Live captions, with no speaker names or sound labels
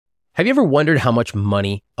Have you ever wondered how much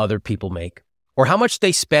money other people make? Or how much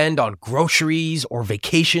they spend on groceries or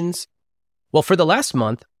vacations? Well, for the last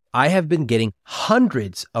month, I have been getting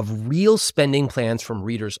hundreds of real spending plans from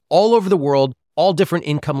readers all over the world, all different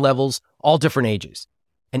income levels, all different ages.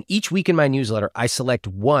 And each week in my newsletter, I select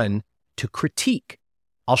one to critique.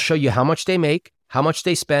 I'll show you how much they make, how much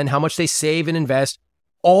they spend, how much they save and invest,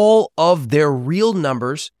 all of their real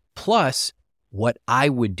numbers, plus what I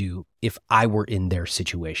would do if I were in their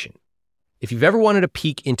situation. If you've ever wanted a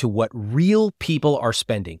peek into what real people are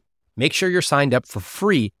spending, make sure you're signed up for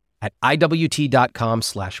free at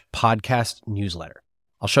iwt.com/podcast newsletter.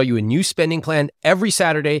 I'll show you a new spending plan every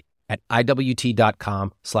Saturday at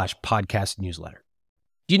iwt.com/podcast newsletter.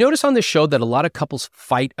 Do you notice on this show that a lot of couples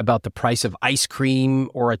fight about the price of ice cream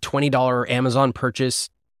or a $20 Amazon purchase?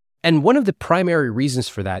 And one of the primary reasons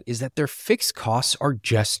for that is that their fixed costs are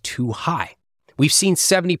just too high. We've seen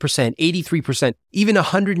 70%, 83%, even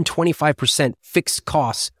 125% fixed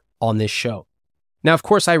costs on this show. Now, of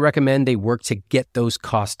course, I recommend they work to get those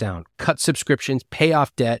costs down, cut subscriptions, pay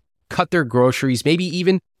off debt, cut their groceries, maybe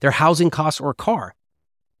even their housing costs or car.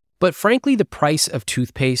 But frankly, the price of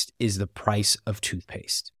toothpaste is the price of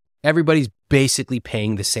toothpaste. Everybody's basically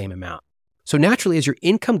paying the same amount. So naturally, as your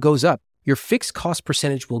income goes up, your fixed cost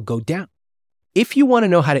percentage will go down. If you want to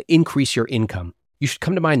know how to increase your income, you should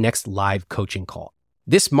come to my next live coaching call.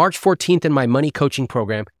 This March 14th in my money coaching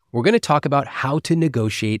program, we're going to talk about how to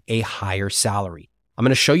negotiate a higher salary. I'm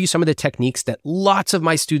going to show you some of the techniques that lots of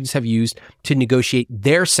my students have used to negotiate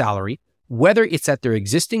their salary, whether it's at their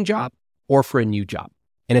existing job or for a new job.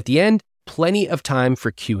 And at the end, plenty of time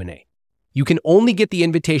for Q&A. You can only get the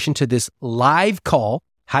invitation to this live call,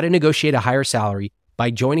 How to Negotiate a Higher Salary,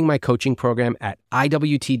 by joining my coaching program at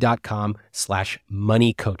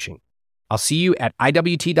iwt.com/moneycoaching. I'll see you at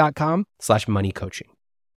iwt.com/moneycoaching.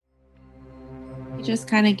 He just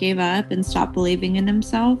kind of gave up and stopped believing in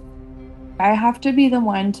himself. I have to be the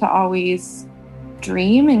one to always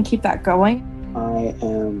dream and keep that going. I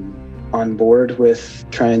am on board with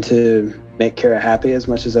trying to make Kara happy as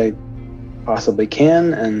much as I possibly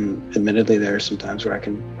can. And admittedly, there are some times where I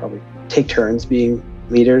can probably take turns being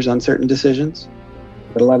leaders on certain decisions.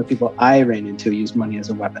 But a lot of people I ran into use money as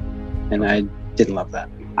a weapon, and I didn't love that.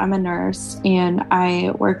 I'm a nurse and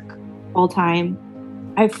I work full time.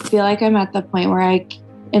 I feel like I'm at the point where I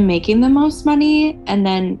am making the most money, and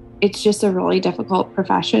then it's just a really difficult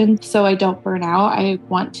profession. So I don't burn out. I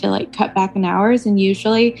want to cut back in hours, and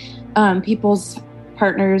usually people's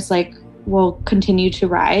partners will continue to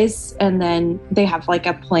rise, and then they have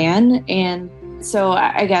a plan. And so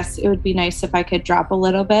I guess it would be nice if I could drop a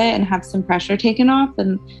little bit and have some pressure taken off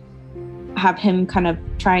and have him kind of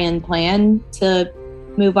try and plan to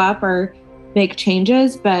move up or make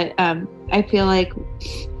changes. But I feel like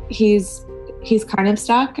he's kind of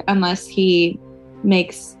stuck unless he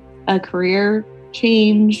makes a career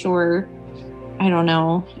change, or I don't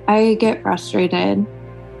know. I get frustrated.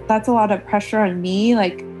 That's a lot of pressure on me,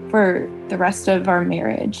 for the rest of our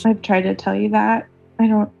marriage. I've tried to tell you that. I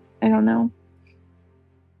don't know.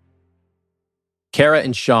 Kara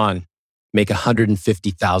and Sean make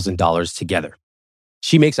 $150,000 together.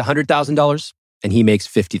 She makes $100,000 and he makes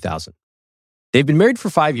 $50,000. They've been married for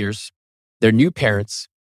 5 years. They're new parents,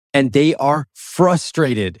 and they are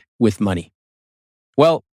frustrated with money.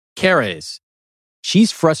 Well, Kara is.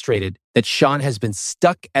 She's frustrated that Sean has been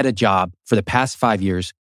stuck at a job for the past 5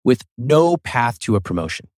 years with no path to a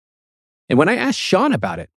promotion. And when I asked Sean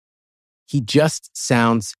about it, he just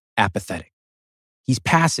sounds apathetic. He's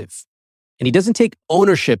passive, and he doesn't take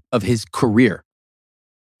ownership of his career.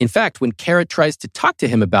 In fact, when Kara tries to talk to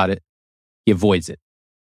him about it, he avoids it.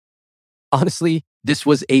 Honestly, this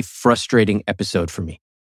was a frustrating episode for me.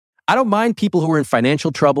 I don't mind people who are in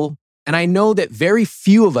financial trouble, and I know that very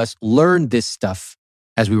few of us learned this stuff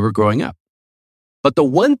as we were growing up. But the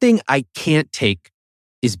one thing I can't take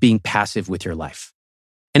is being passive with your life.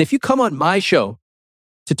 And if you come on my show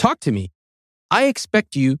to talk to me, I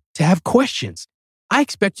expect you to have questions. I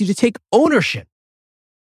expect you to take ownership.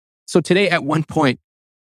 So today, at one point,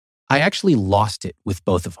 I actually lost it with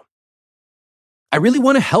both of them. I really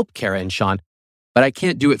want to help Kara and Sean, but I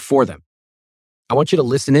can't do it for them. I want you to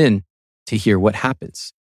listen in to hear what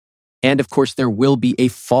happens. And of course, there will be a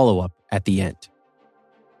follow-up at the end.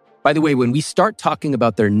 By the way, when we start talking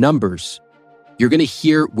about their numbers, you're going to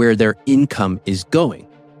hear where their income is going.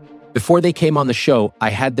 Before they came on the show, I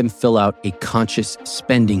had them fill out a conscious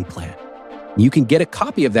spending plan. You can get a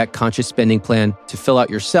copy of that conscious spending plan to fill out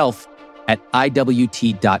yourself at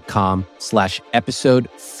iwt.com/episode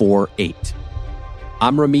 48.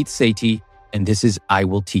 I'm Ramit Sethi, and this is I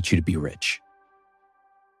Will Teach You to Be Rich.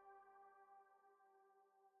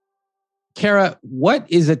 Kara, what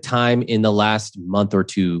is a time in the last month or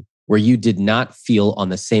two where you did not feel on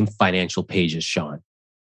the same financial page as Sean?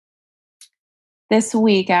 This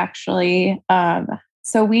week, actually.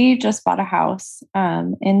 So we just bought a house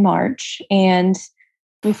in March, and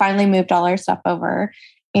we finally moved all our stuff over.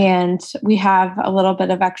 And we have a little bit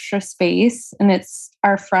of extra space, and it's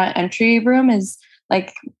our front entry room is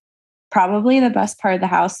like probably the best part of the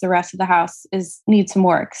house. The rest of the house needs some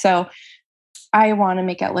work. So I want to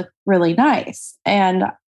make it look really nice. And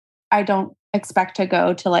I don't expect to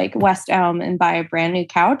go to like West Elm and buy a brand new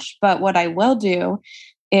couch. But what I will do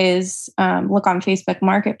is look on Facebook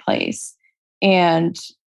Marketplace. And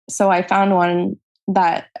so I found one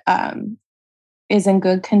that is in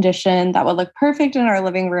good condition that would look perfect in our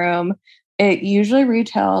living room. It usually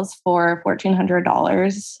retails for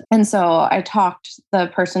 $1,400. And so I talked the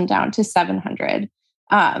person down to $700.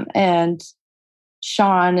 And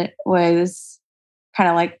Sean was kind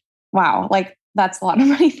of like, wow, like that's a lot of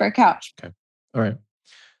money for a couch. Okay. All right.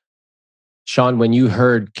 Sean, when you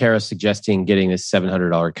heard Kara suggesting getting this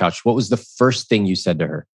 $700 couch, what was the first thing you said to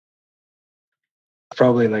her?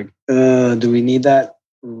 Probably like, do we need that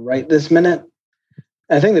right this minute?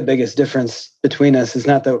 I think the biggest difference between us is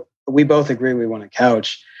not that we both agree we want a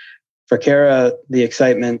couch. For Kara, the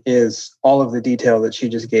excitement is all of the detail that she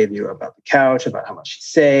just gave you about the couch, about how much she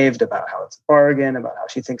saved, about how it's a bargain, about how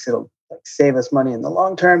she thinks it'll like save us money in the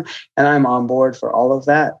long term. And I'm on board for all of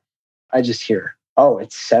that. I just hear, oh,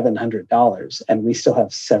 it's $700. And we still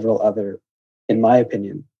have several other, in my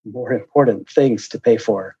opinion, more important things to pay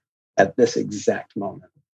for at this exact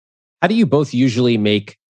moment. How do you both usually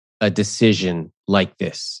make a decision like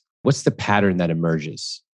this? What's the pattern that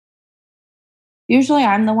emerges? Usually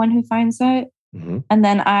I'm the one who finds it. Mm-hmm. And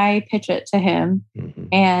then I pitch it to him. Mm-hmm.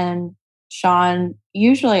 And Sean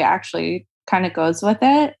usually actually kind of goes with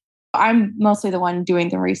it. I'm mostly the one doing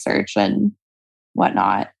the research and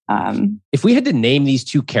whatnot. If we had to name these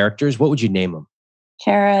two characters, what would you name them?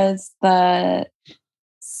 Kara's the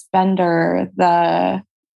spender, the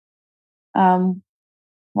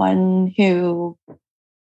one who,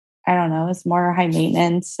 I don't know, is more high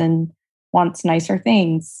maintenance and wants nicer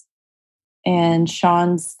things. And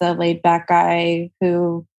Sean's the laid back guy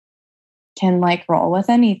who can like roll with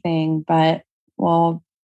anything, but well,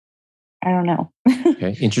 I don't know.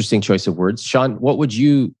 Okay, interesting choice of words. Sean, what would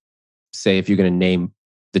you say if you're going to name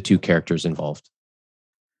the two characters involved?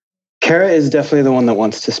 Kara is definitely the one that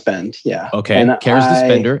wants to spend. Yeah. Okay. And Kara's the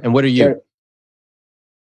spender. And what are you?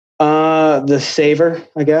 The saver,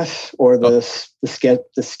 I guess, or the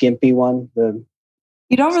skimpy one.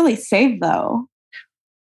 You don't really save though.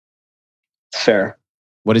 Fair.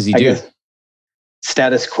 What does he do?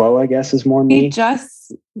 Status quo, I guess, is more me. He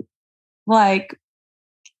just like,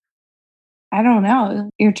 I don't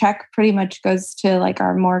know. Your check pretty much goes to like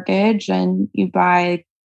our mortgage, and you buy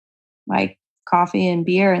like coffee and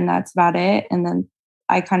beer, and that's about it. And then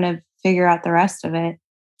I kind of figure out the rest of it.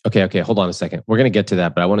 Okay. Hold on a second. We're going to get to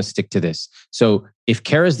that, but I want to stick to this. So if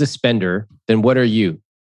Kara's the spender, then what are you?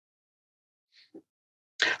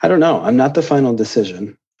 I don't know. I'm not the final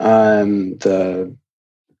decision. I'm the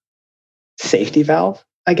safety valve,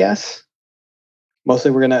 I guess. Mostly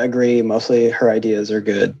we're going to agree. Mostly her ideas are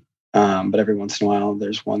good. But every once in a while,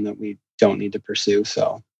 there's one that we don't need to pursue.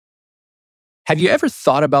 So, have you ever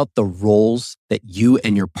thought about the roles that you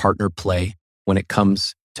and your partner play when it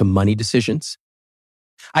comes to money decisions?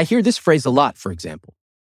 I hear this phrase a lot, for example.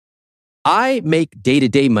 I make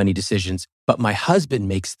day-to-day money decisions, but my husband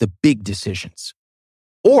makes the big decisions.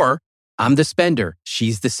 Or I'm the spender,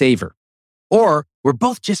 she's the saver. Or we're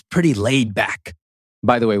both just pretty laid back.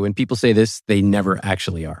 By the way, when people say this, they never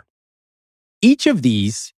actually are. Each of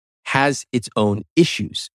these has its own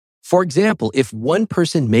issues. For example, if one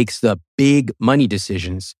person makes the big money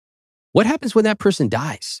decisions, what happens when that person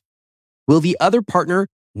dies? Will the other partner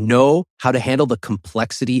know how to handle the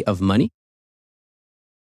complexity of money?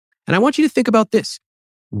 And I want you to think about this.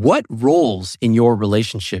 What roles in your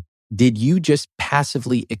relationship did you just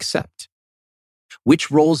passively accept?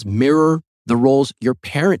 Which roles mirror the roles your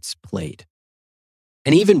parents played?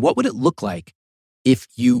 And even what would it look like if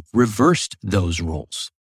you reversed those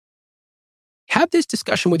roles? Have this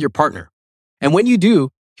discussion with your partner. And when you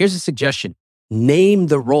do, here's a suggestion. Name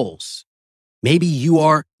the roles. Maybe you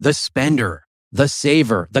are the spender, the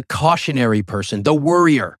saver, the cautionary person, the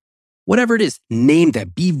worrier. Whatever it is, name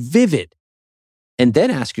them. Be vivid. And then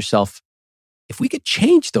ask yourself, if we could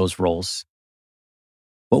change those roles,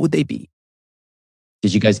 what would they be?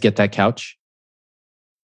 Did you guys get that couch?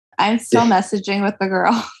 I'm still messaging with the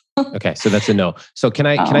girl. Okay, so that's a no. So can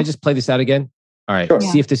I just play this out again? All right. Sure.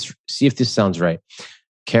 See if this sounds right.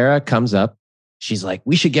 Kara comes up She's like,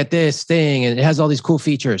 we should get this thing and it has all these cool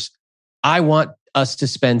features. I want us to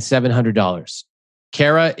spend $700.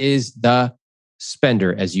 Kara is the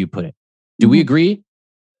spender, as you put it. Do we agree?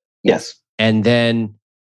 Yes. And then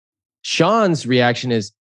Sean's reaction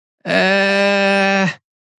is, I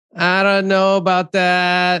don't know about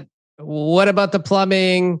that. What about the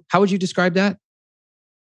plumbing? How would you describe that?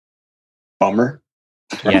 Bummer.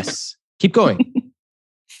 Yes. Keep going.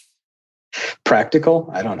 Practical?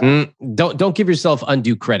 I don't know. Don't give yourself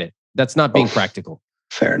undue credit. That's not being practical.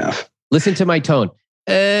 Fair enough. Listen to my tone.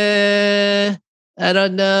 I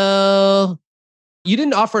don't know. You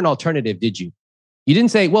didn't offer an alternative, did you? You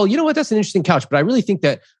didn't say, well, you know what? That's an interesting couch, but I really think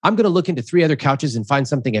that I'm going to look into 3 other couches and find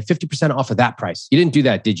something at 50% off of that price. You didn't do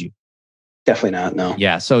that, did you? Definitely not. No.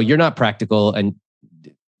 Yeah. So you're not practical and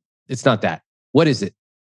it's not that. What is it?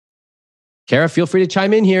 Kara, feel free to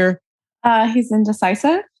chime in here. He's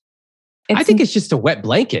indecisive. I think it's just a wet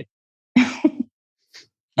blanket.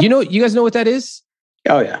 You guys know what that is?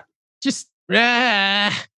 Oh, yeah. Just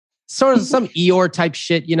sort of some Eeyore type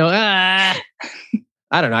shit,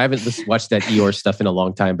 I don't know. I haven't watched that Eeyore stuff in a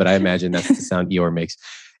long time, but I imagine that's the sound Eeyore makes.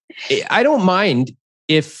 I don't mind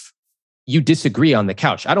if you disagree on the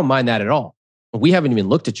couch. I don't mind that at all. We haven't even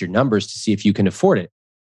looked at your numbers to see if you can afford it.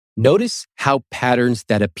 Notice how patterns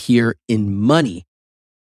that appear in money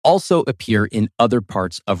also appear in other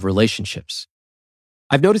parts of relationships.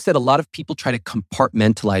 I've noticed that a lot of people try to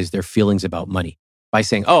compartmentalize their feelings about money by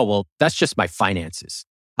saying, oh, well, that's just my finances.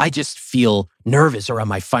 I just feel nervous around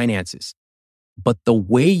my finances. But the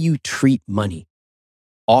way you treat money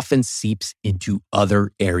often seeps into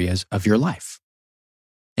other areas of your life.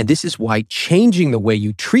 And this is why changing the way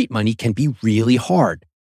you treat money can be really hard,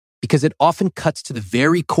 because it often cuts to the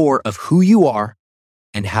very core of who you are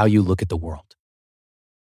and how you look at the world.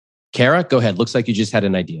 Kara, go ahead. Looks like you just had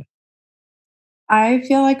an idea. I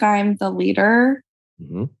feel like I'm the leader,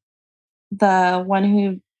 the one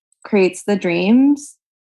who creates the dreams,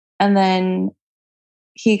 and then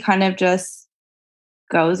he kind of just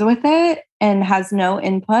goes with it and has no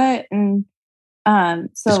input. And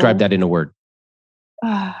so describe that in a word.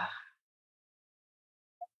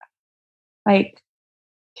 Like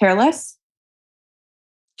careless.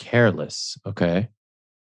 Careless. Okay.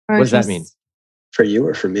 Or what does that mean? For you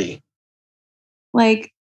or for me?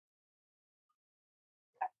 Like,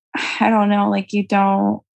 I don't know. Like it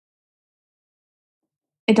doesn't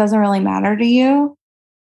really matter to you.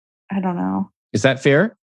 I don't know. Is that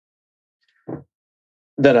fair?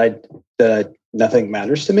 That nothing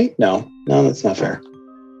matters to me? No, that's not fair.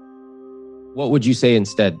 What would you say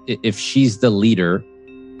instead? If she's the leader,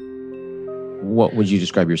 what would you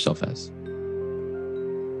describe yourself as?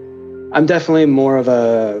 I'm definitely more of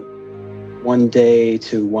a 1 day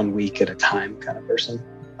to 1 week at a time kind of person.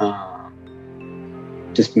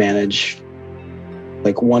 Just manage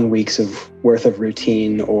like 1 week's worth of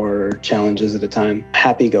routine or challenges at a time.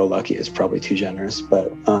 Happy-go-lucky is probably too generous,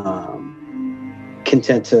 but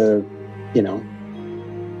content to,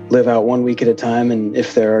 live out 1 week at a time. And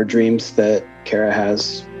if there are dreams that Kara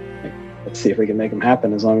has, let's see if we can make them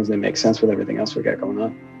happen, as long as they make sense with everything else we got going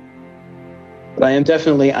on. But I am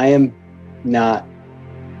not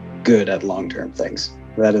good at long-term things.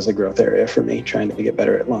 That is a growth area for me, trying to get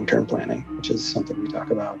better at long-term planning, which is something we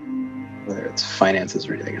talk about, whether it's finances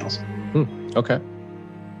or anything else. Okay.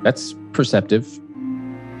 That's perceptive.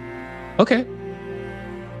 Okay.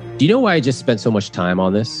 Do you know why I just spent so much time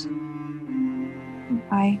on this?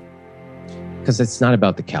 Why? Because it's not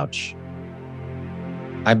about the couch.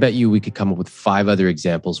 I bet you we could come up with 5 other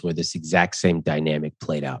examples where this exact same dynamic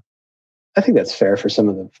played out. I think that's fair for some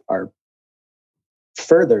of our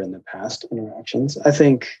further in the past interactions. I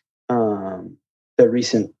think the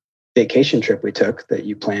recent vacation trip we took that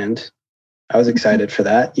you planned, I was excited for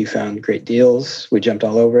that. You found great deals. We jumped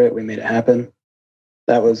all over it. We made it happen.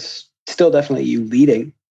 That was still definitely you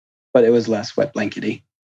leading, but it was less wet blankety.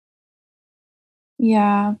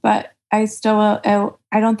 Yeah, but I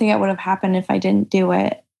don't think it would have happened if I didn't do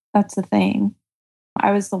it. That's the thing.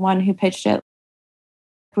 I was the one who pitched it.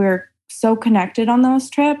 We were so connected on those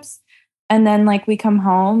trips. And then we come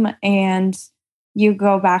home and you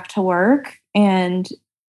go back to work and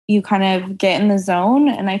you kind of get in the zone.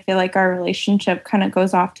 And I feel like our relationship kind of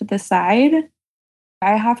goes off to the side.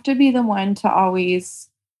 I have to be the one to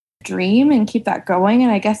always dream and keep that going.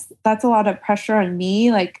 And I guess that's a lot of pressure on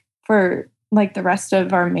me, for the rest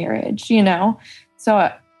of our marriage,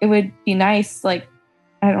 So it would be nice, I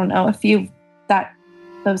don't know, if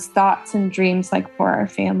those thoughts and dreams for our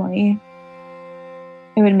family.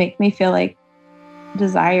 It would make me feel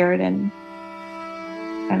desired and,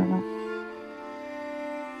 I don't know,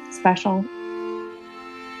 special.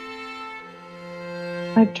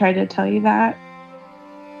 I've tried to tell you that.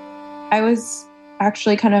 I was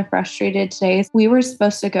actually kind of frustrated today. We were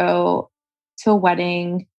supposed to go to a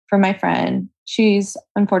wedding for my friend. She's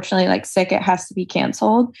unfortunately sick. It has to be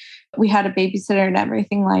canceled. We had a babysitter and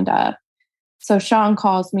everything lined up. So Sean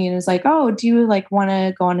calls me and is like, "Oh, do you want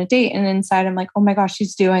to go on a date?" And inside I'm like, "Oh my gosh,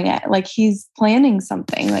 he's doing it. He's planning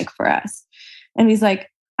something for us." And he's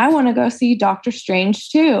like, "I want to go see Doctor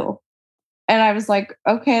Strange too." And I was like,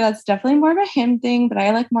 "Okay, that's definitely more of a him thing, but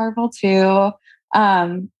I like Marvel too."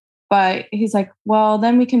 But he's like, "Well,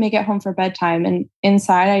 then we can make it home for bedtime." And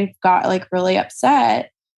inside I got really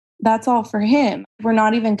upset. That's all for him. We're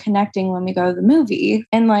not even connecting when we go to the movie.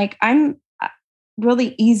 And I'm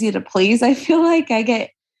really easy to please. I feel like I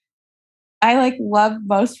love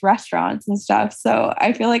most restaurants and stuff. So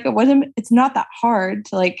I feel like it's not that hard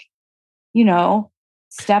to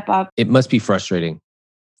step up. It must be frustrating.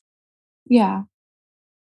 Yeah.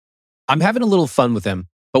 I'm having a little fun with them,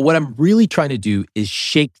 but what I'm really trying to do is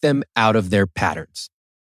shake them out of their patterns.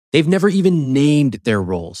 They've never even named their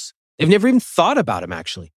roles. They've never even thought about them,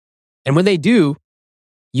 actually. And when they do,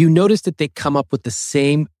 you notice that they come up with the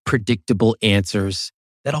same predictable answers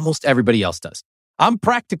that almost everybody else does. I'm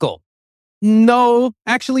practical. No,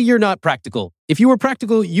 actually, you're not practical. If you were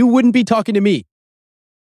practical, you wouldn't be talking to me.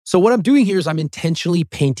 So what I'm doing here is I'm intentionally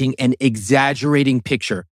painting an exaggerating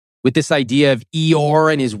picture with this idea of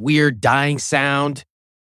Eeyore and his weird dying sound,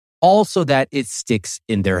 all so that it sticks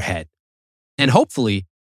in their head. And hopefully,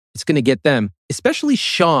 it's going to get them, especially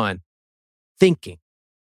Sean, thinking.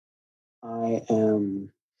 I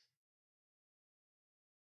am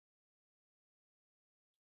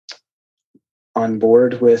on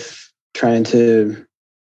board with trying to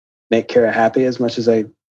make Kara happy as much as I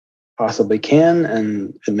possibly can.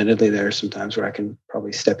 And admittedly, there are some times where I can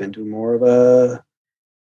probably step into more of a,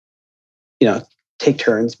 take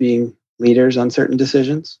turns being leaders on certain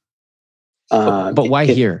decisions. But why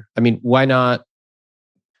here? I mean, why not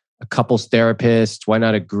a couples therapist? Why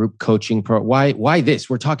not a group coaching Why this?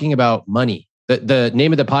 We're talking about money. The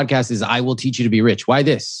name of the podcast is I Will Teach You to Be Rich. Why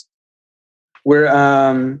this?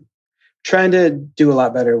 We're trying to do a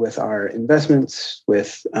lot better with our investments,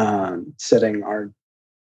 with setting our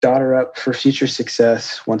daughter up for future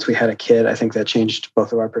success. Once we had a kid, I think that changed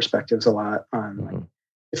both of our perspectives a lot on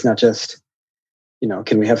it's not just,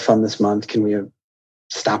 can we have fun this month? Can we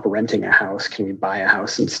stop renting a house? Can we buy a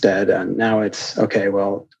house instead? And now it's, okay,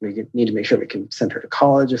 well, we need to make sure we can send her to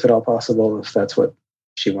college if at all possible, if that's what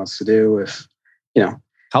she wants to do.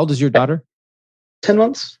 How old is your daughter? 10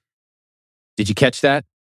 months. Did you catch that?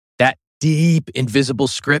 That deep, invisible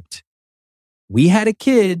script? We had a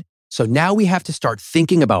kid, so now we have to start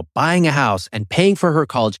thinking about buying a house and paying for her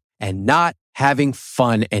college and not having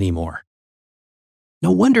fun anymore.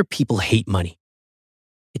 No wonder people hate money.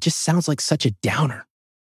 It just sounds like such a downer.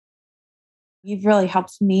 You've really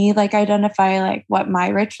helped me identify what my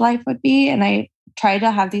rich life would be. And I try to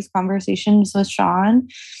have these conversations with Sean.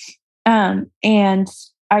 And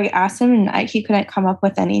I asked him and he couldn't come up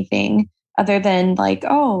with anything other than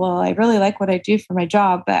 "Oh, well, I really like what I do for my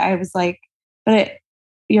job." But I was like, but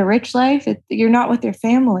your rich life, you're not with your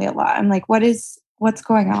family a lot. I'm like, what's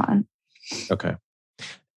going on? Okay.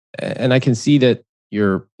 And I can see that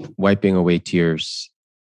you're wiping away tears.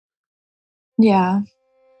 Yeah.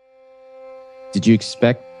 Did you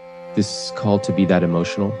expect this call to be that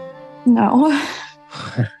emotional? No.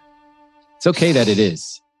 It's okay that it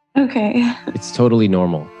is. Okay. It's totally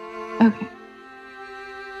normal. Okay.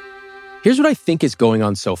 Here's what I think is going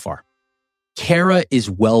on so far. Kara is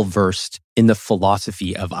well-versed in the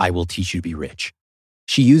philosophy of I Will Teach You to Be Rich.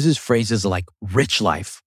 She uses phrases like rich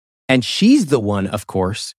life. And she's the one, of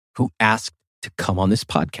course, who asked to come on this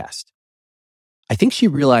podcast. I think she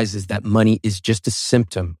realizes that money is just a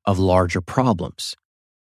symptom of larger problems.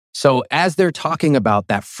 So as they're talking about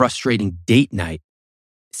that frustrating date night,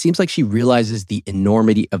 it seems like she realizes the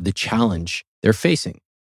enormity of the challenge they're facing.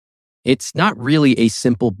 It's not really a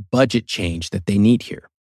simple budget change that they need here.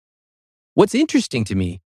 What's interesting to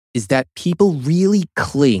me is that people really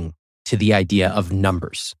cling to the idea of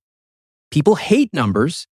numbers. People hate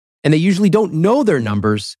numbers, and they usually don't know their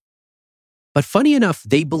numbers. But funny enough,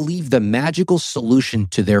 they believe the magical solution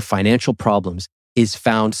to their financial problems is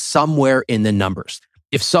found somewhere in the numbers.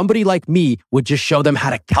 If somebody like me would just show them how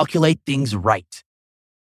to calculate things right.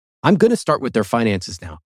 I'm going to start with their finances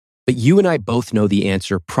now, but you and I both know the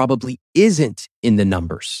answer probably isn't in the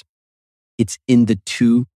numbers. It's in the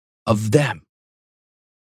two of them.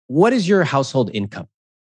 What is your household income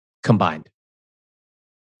combined?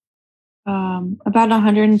 About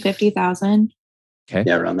 150,000. Okay.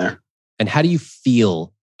 Yeah, around there. And how do you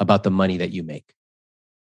feel about the money that you make?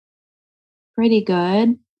 pretty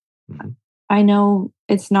good. Mhm. I know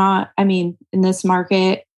it's not, I mean, in this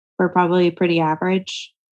market, we're probably pretty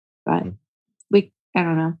average, but Mhm. I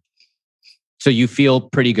don't know. So you feel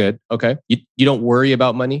pretty good. Okay. You don't worry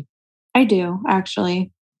about money? I do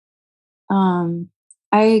actually. Um,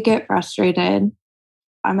 I get frustrated.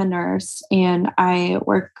 I'm a nurse and I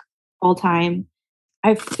work full time.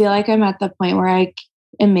 I feel like I'm at the point where I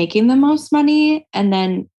am making the most money and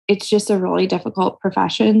then it's just a really difficult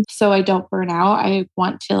profession. So I don't burn out. I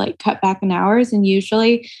want to like cut back in hours. And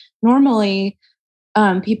normally,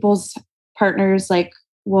 people's partners like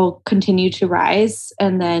will continue to rise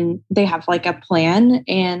and then they have like a plan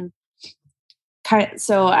and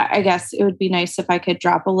so I guess it would be nice if I could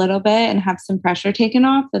drop a little bit and have some pressure taken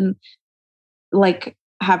off and like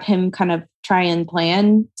have him kind of try and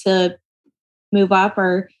plan to move up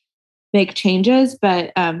or make changes.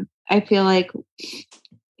 But I feel like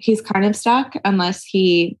he's kind of stuck unless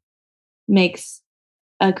he makes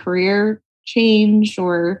a career change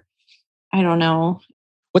or I don't know.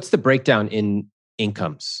 What's the breakdown in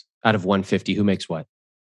incomes out of 150? Who makes what?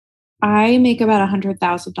 I make about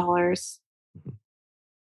 $100,000 Mhm.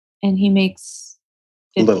 and he makes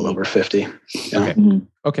A 50. little over 50. Yeah. Okay. Mhm.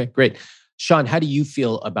 Okay, great. Sean, how do you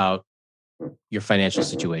feel about your financial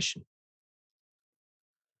situation?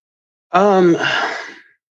 Um,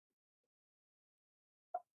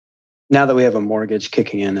 Now that we have a mortgage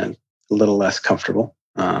kicking in, a little less comfortable.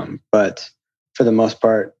 But for the most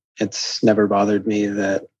part, it's never bothered me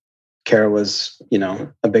that Kara was,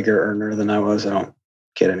 a bigger earner than I was. I don't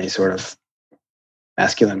get any sort of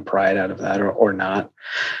masculine pride out of that or not.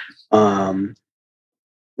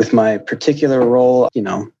 With my particular role,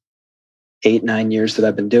 8, 9 years that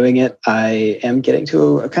I've been doing it, I am getting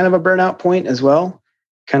to a kind of a burnout point as well,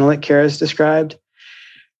 kind of like Kara's described.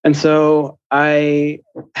 And so I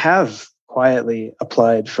have quietly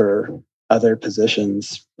applied for other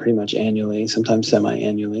positions pretty much annually, sometimes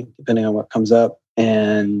semi-annually, depending on what comes up.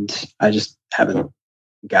 And I just haven't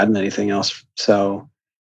gotten anything else. So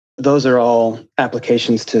those are all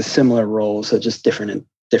applications to similar roles at just different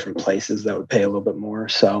places that would pay a little bit more.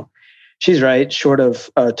 So she's right, short of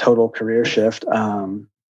a total career shift,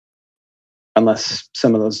 unless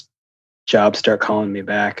some of those jobs start calling me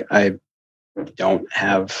back, I don't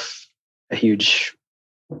have a huge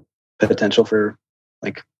potential for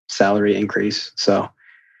like salary increase. So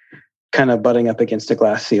kind of butting up against a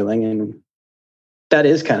glass ceiling. And that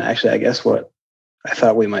is kind of actually, I guess, what I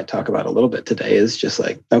thought we might talk about a little bit today is just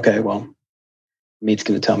like, okay, well, Meet's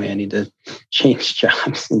going to tell me I need to change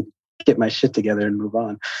jobs and get my shit together and move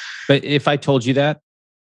on. But if I told you that,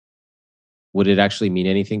 would it actually mean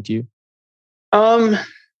anything to you?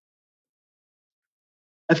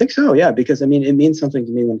 I think so, yeah, because I mean, it means something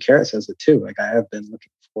to me when Kara says it too. Like I have been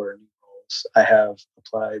looking for new roles. I have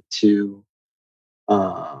applied to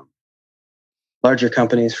larger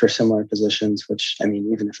companies for similar positions, which I mean,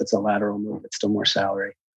 even if it's a lateral move, it's still more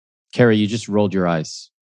salary. Carrie, you just rolled your eyes.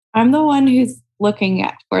 I'm the one who's looking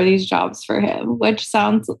at for these jobs for him, which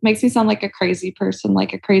makes me sound like a crazy person,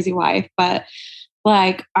 like a crazy wife. But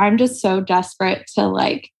like, I'm just so desperate to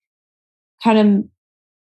like kind of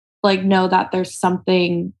like know that there's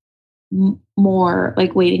something more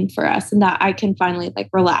like waiting for us and that I can finally like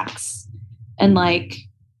relax and like,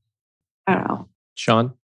 I don't know.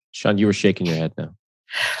 Sean, you were shaking your head now.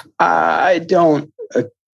 I don't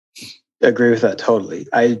agree with that totally.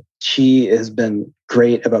 She has been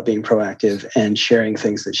great about being proactive and sharing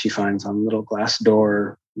things that she finds on little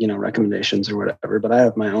Glassdoor, recommendations or whatever. But I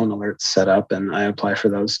have my own alerts set up and I apply for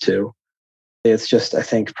those too. It's just, I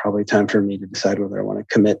think, probably time for me to decide whether I want to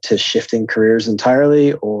commit to shifting careers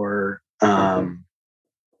entirely or,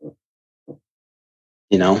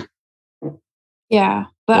 Yeah,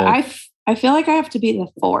 but Well, I feel like I have to be the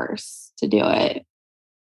force to do it.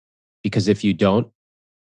 Because if you don't,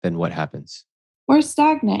 then what happens? We're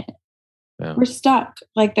stagnant. Yeah. We're stuck.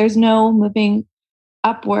 Like there's no moving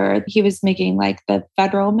upward. He was making like the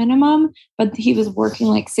federal minimum, but he was working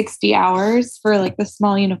like 60 hours for like the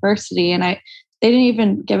small university. And they didn't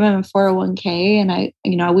even give him a 401k.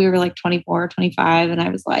 And we were like 24, 25. And I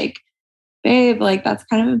was like, babe, like that's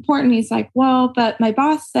kind of important. He's like, well, but my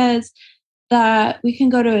boss says that we can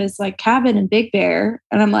go to his like cabin in Big Bear.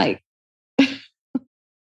 And I'm like,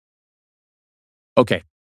 Okay,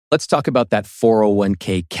 let's talk about that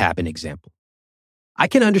 401k cabin example. I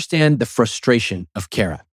can understand the frustration of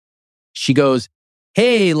Kara. She goes,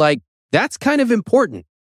 hey, like, that's kind of important.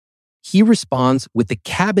 He responds with the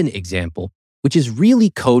cabin example, which is really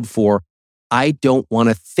code for, I don't want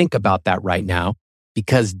to think about that right now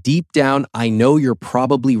because deep down, I know you're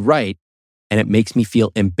probably right, and it makes me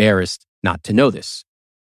feel embarrassed not to know this.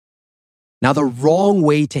 Now, the wrong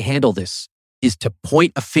way to handle this is to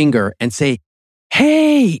point a finger and say,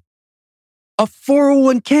 hey, a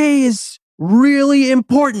 401k is really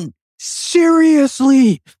important.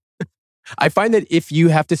 Seriously. I find that if you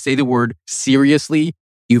have to say the word seriously,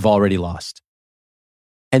 you've already lost.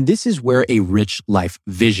 And this is where a rich life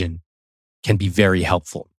vision can be very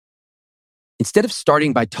helpful. Instead of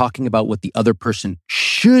starting by talking about what the other person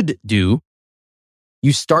should do,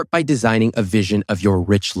 you start by designing a vision of your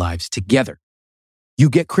rich lives together. You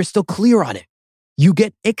get crystal clear on it. You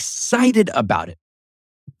get excited about it.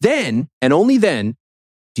 Then, and only then,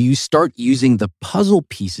 do you start using the puzzle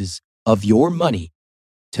pieces of your money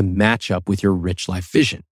to match up with your rich life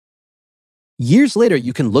vision. Years later,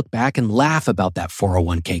 you can look back and laugh about that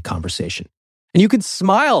 401k conversation. And you can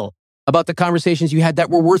smile about the conversations you had that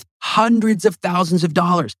were worth hundreds of thousands of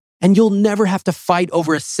dollars. And you'll never have to fight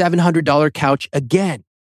over a $700 couch again.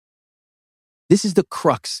 This is the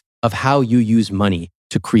crux of how you use money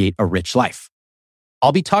to create a rich life.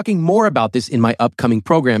 I'll be talking more about this in my upcoming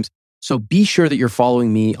programs, so be sure that you're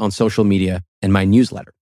following me on social media and my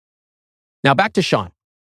newsletter. Now back to Sean.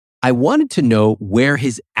 I wanted to know where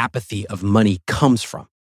his apathy of money comes from.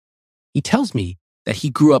 He tells me that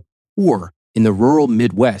he grew up poor in the rural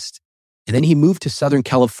Midwest, and then he moved to Southern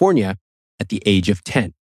California at the age of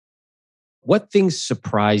 10. What things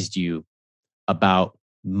surprised you about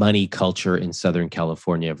money culture in Southern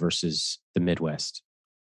California versus the Midwest?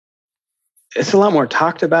 It's a lot more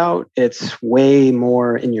talked about. It's way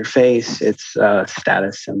more in your face. It's a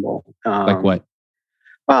status symbol. Like what?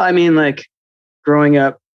 Well, I mean, like growing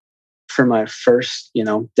up for my first,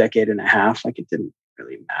 decade and a half, like it didn't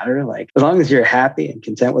really matter. Like as long as you're happy and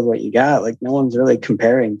content with what you got, like no one's really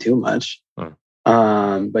comparing too much.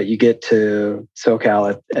 But you get to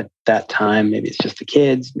SoCal at that time, maybe it's just the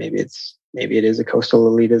kids, maybe it is a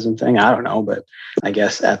coastal elitism thing. I don't know. But I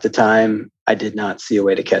guess at the time I did not see a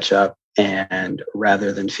way to catch up. And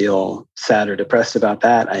rather than feel sad or depressed about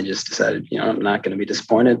that, I just decided, I'm not going to be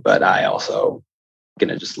disappointed, but I also going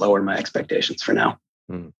to just lower my expectations for now.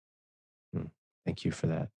 Thank you for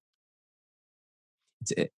that.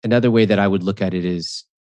 Another way that I would look at it is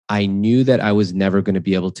I knew that I was never going to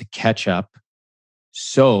be able to catch up.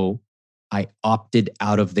 So I opted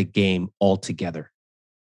out of the game altogether.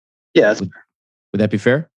 Yeah. Would that be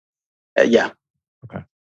fair? Yeah. Okay.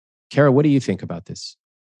 Kara, what do you think about this?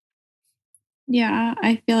 Yeah,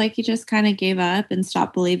 I feel like he just kind of gave up and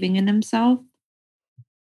stopped believing in himself.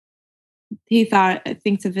 He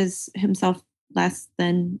thinks of himself less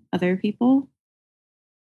than other people.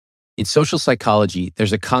 In social psychology,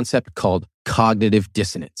 there's a concept called cognitive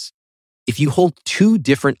dissonance. If you hold two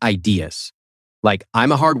different ideas, like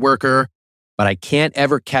I'm a hard worker, but I can't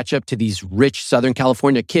ever catch up to these rich Southern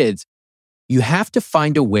California kids, you have to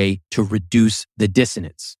find a way to reduce the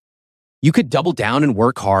dissonance. You could double down and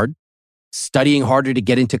work hard, studying harder to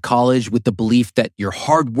get into college with the belief that your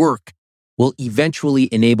hard work will eventually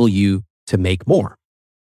enable you to make more.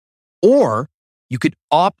 Or you could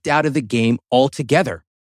opt out of the game altogether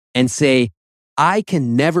and say, I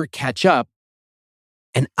can never catch up,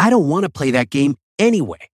 and I don't want to play that game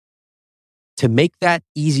anyway. To make that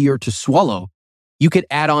easier to swallow, you could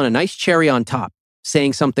add on a nice cherry on top,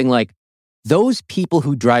 saying something like, those people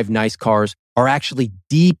who drive nice cars are actually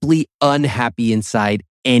deeply unhappy inside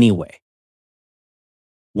anyway.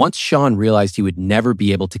 Once Sean realized he would never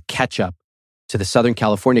be able to catch up to the Southern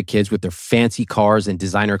California kids with their fancy cars and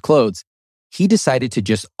designer clothes, he decided to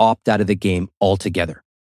just opt out of the game altogether.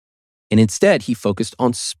 And instead, he focused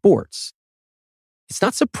on sports. It's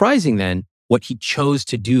not surprising then what he chose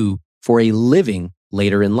to do for a living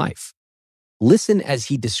later in life. Listen as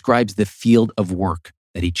he describes the field of work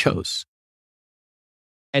that he chose.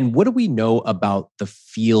 And what do we know about the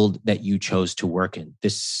field that you chose to work in,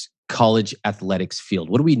 this college athletics field?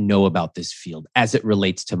 What do we know about this field as it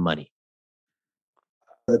relates to money?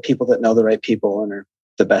 The people that know the right people and are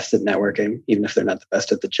the best at networking, even if they're not the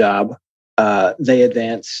best at the job, they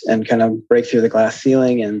advance and kind of break through the glass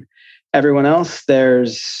ceiling. And everyone else,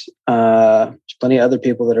 there's plenty of other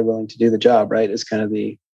people that are willing to do the job, right? Is kind of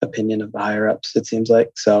the opinion of the higher ups, it seems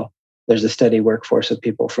like. So there's a steady workforce of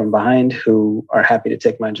people from behind who are happy to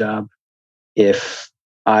take my job if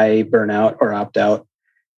I burn out or opt out.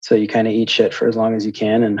 So you kind of eat shit for as long as you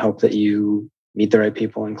can and hope that you meet the right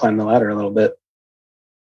people and climb the ladder a little bit.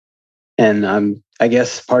 And I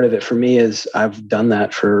guess part of it for me is I've done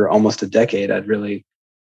that for almost a decade.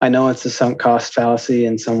 I know it's a sunk cost fallacy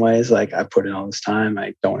in some ways. Like I put in all this time.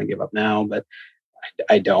 I don't want to give up now, but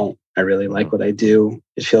I don't. I really like what I do.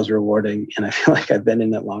 It feels rewarding. And I feel like I've been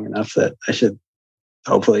in it long enough that I should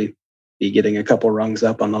hopefully be getting a couple rungs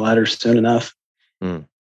up on the ladder soon enough.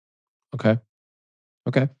 Okay.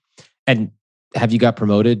 Okay. And have you got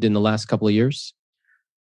promoted in the last couple of years?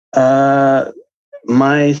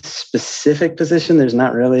 My specific position, there's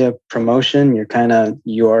not really a promotion.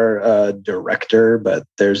 You're a director, but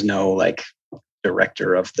there's no like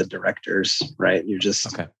director of the directors, right? You're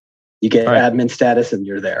just, okay. You get All right. admin status and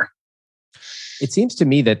you're there. It seems to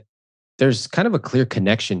me that there's kind of a clear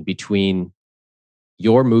connection between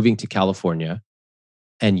your moving to California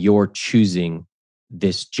and your choosing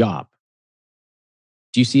this job.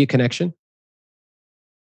 Do you see a connection?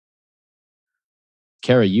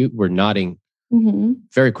 Kara, you were nodding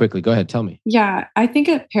very quickly. Go ahead, tell me. Yeah, I think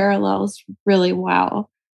it parallels really well.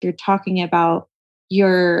 You're talking about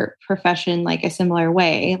your profession like a similar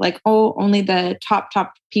way. Like, oh, only the top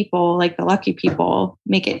people, like the lucky people,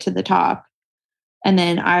 make it to the top. And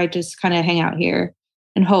then I just kind of hang out here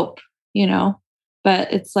and hope,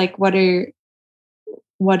 But it's like, what are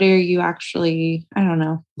you actually, I don't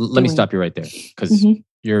know. Let me stop you right there, because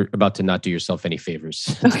you're about to not do yourself any favors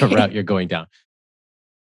the route you're going down.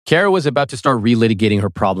 Kara was about to start relitigating her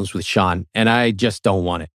problems with Sean, and I just don't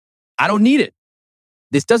want it. I don't need it.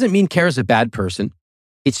 This doesn't mean Kara's a bad person.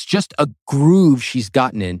 It's just a groove she's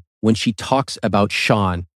gotten in when she talks about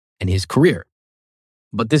Sean and his career.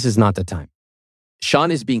 But this is not the time.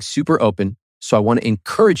 Sean is being super open, so I want to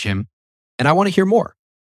encourage him, and I want to hear more.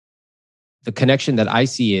 The connection that I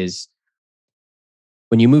see is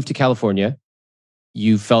when you moved to California,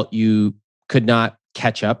 you felt you could not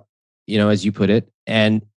catch up, as you put it,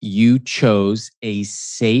 and you chose a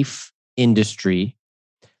safe industry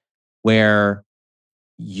where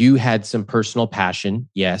you had some personal passion,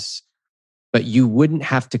 yes, but you wouldn't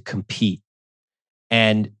have to compete.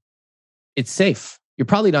 And it's safe. You're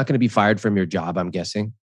probably not going to be fired from your job, I'm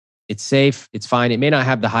guessing. It's safe. It's fine. It may not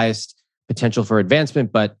have the highest potential for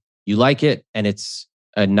advancement, but you like it and it's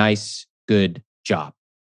a nice, good job.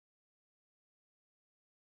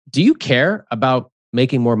 Do you care about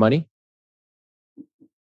making more money?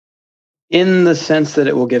 In the sense that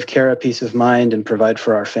it will give Kara peace of mind and provide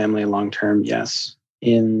for our family long-term, yes.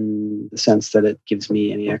 In the sense that it gives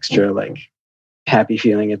me any extra happy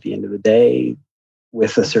feeling at the end of the day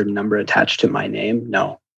with a certain number attached to my name,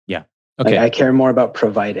 no. Yeah. Okay. I care more about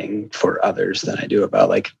providing for others than I do about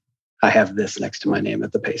I have this next to my name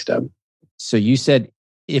at the pay stub. So you said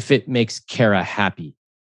if it makes Kara happy,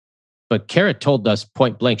 but Kara told us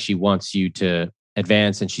point blank she wants you to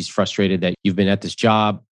advance and she's frustrated that you've been at this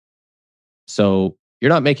job. So you're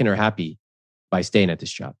not making her happy by staying at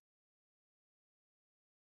this job.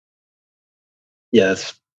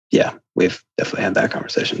 Yeah, we've definitely had that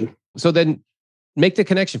conversation. So then make the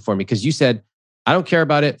connection for me, because you said, I don't care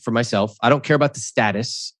about it for myself. I don't care about the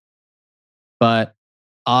status, but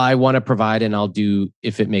I want to provide and I'll do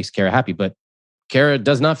if it makes Kara happy. But Kara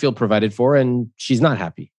does not feel provided for and she's not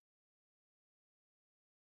happy.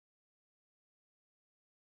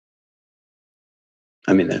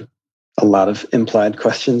 I mean, a lot of implied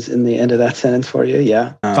questions in the end of that sentence for you.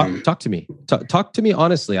 Yeah. Talk to me. Talk to me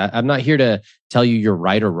honestly. I'm not here to tell you you're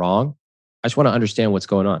right or wrong. I just want to understand what's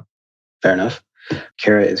going on. Fair enough.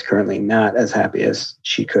 Kara is currently not as happy as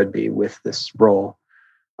she could be with this role.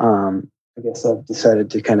 I guess I've decided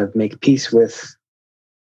to kind of make peace with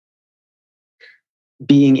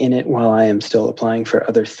being in it while I am still applying for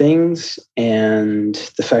other things. And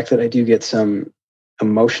the fact that I do get some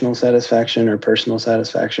emotional satisfaction or personal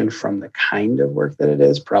satisfaction from the kind of work that it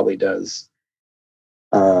is probably does,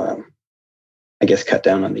 I guess, cut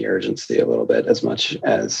down on the urgency a little bit as much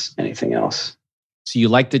as anything else. So you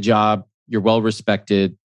like the job, you're well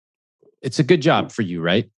respected. It's a good job for you,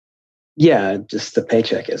 right? Yeah, just the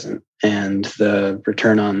paycheck isn't. And the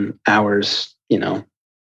return on hours,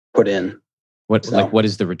 put in. What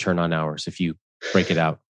is the return on hours if you break it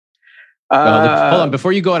out? Hold on.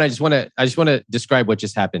 Before you go on, I just want to describe what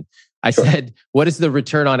just happened. I said, what is the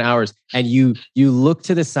return on hours? And you looked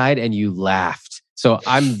to the side and you laughed. So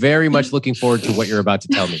I'm very much looking forward to what you're about to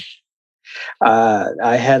tell me.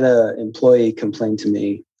 I had an employee complain to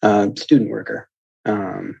me, student worker.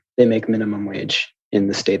 They make minimum wage in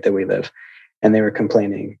the state that we live. And they were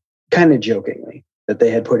complaining kind of jokingly that they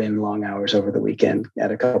had put in long hours over the weekend at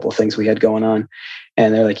a couple of things we had going on.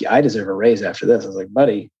 And they're like, I deserve a raise after this. I was like,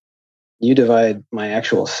 buddy, you divide my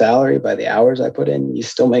actual salary by the hours I put in, you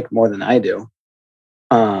still make more than I do.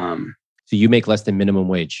 So you make less than minimum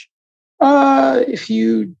wage? If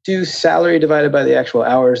you do salary divided by the actual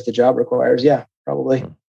hours the job requires, yeah, probably.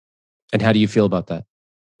 And how do you feel about that?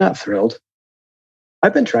 Not thrilled.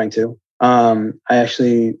 I've been trying to. I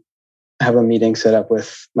actually have a meeting set up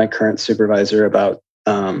with my current supervisor about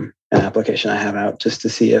an application I have out just to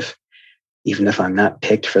see if even if I'm not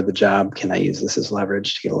picked for the job, can I use this as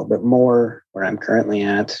leverage to get a little bit more where I'm currently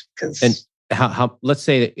at? And how let's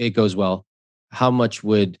say it goes well. How much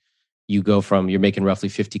would you go from, you're making roughly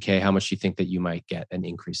 50K, how much do you think that you might get an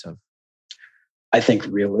increase of? I think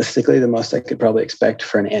realistically, the most I could probably expect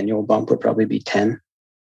for an annual bump would probably be 10.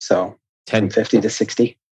 So 10, from 50 to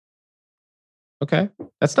 60. Okay.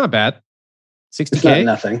 That's not bad. 60K? It's not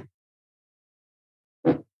nothing.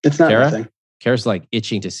 It's not Kara? nothing. Kara's like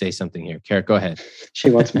itching to say something here. Kara, go ahead. She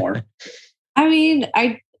wants more. I mean,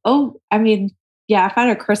 yeah, if I had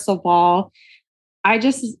a crystal ball, I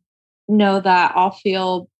just know that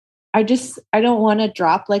I don't want to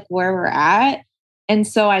drop like where we're at. And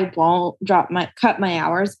so I won't cut my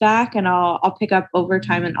hours back, and I'll pick up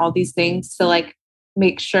overtime and all these things to like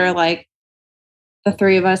make sure like the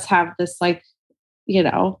three of us have this like,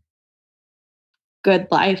 good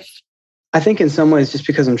life. I think in some ways, just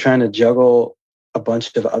because I'm trying to juggle a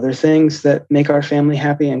bunch of other things that make our family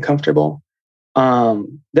happy and comfortable,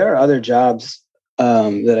 there are other jobs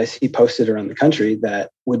that I see posted around the country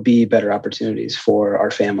that would be better opportunities for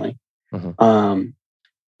our family. Mm-hmm.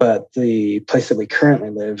 But the place that we currently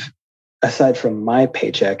live, aside from my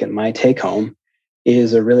paycheck and my take home,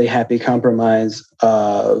 is a really happy compromise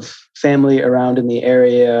of family around in the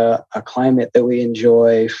area, a climate that we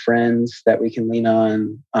enjoy, friends that we can lean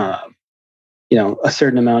on, a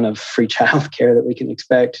certain amount of free childcare that we can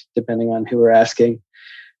expect depending on who we're asking.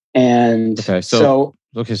 And so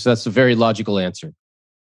that's a very logical answer.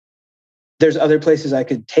 There's other places I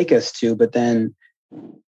could take us to, but then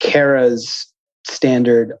Kara's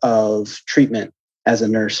standard of treatment as a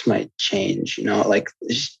nurse might change. Like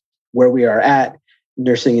where we are at,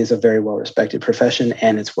 nursing is a very well-respected profession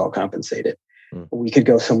and it's well compensated. We could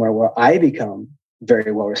go somewhere where I become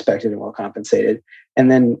very well-respected and well compensated, and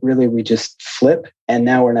then really we just flip, and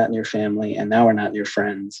now we're not near family, and now we're not near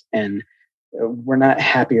friends, and we're not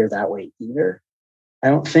happier that way either. I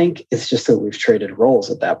don't think. It's just that we've traded roles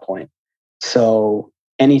at that point. So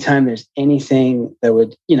anytime there's anything that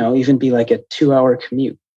would, even be like a 2-hour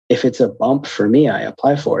commute, if it's a bump for me, I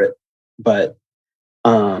apply for it. But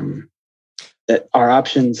that our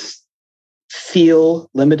options feel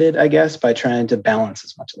limited, I guess, by trying to balance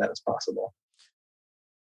as much of that as possible.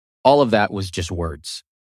 All of that was just words,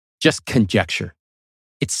 just conjecture.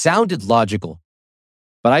 It sounded logical,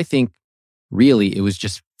 but I think really it was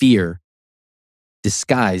just fear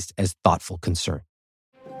disguised as thoughtful concern.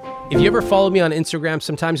 If you ever follow me on Instagram,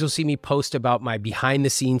 sometimes you'll see me post about my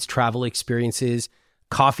behind-the-scenes travel experiences,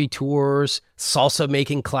 coffee tours, salsa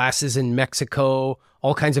making classes in Mexico,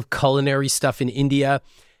 all kinds of culinary stuff in India.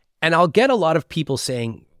 And I'll get a lot of people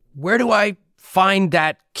saying, where do I find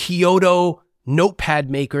that Kyoto notepad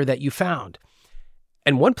maker that you found?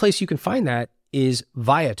 And one place you can find that is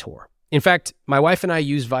Viator. In fact, my wife and I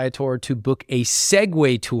used Viator to book a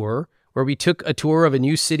Segway tour where we took a tour of a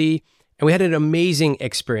new city and we had an amazing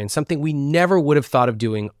experience, something we never would have thought of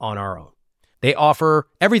doing on our own. They offer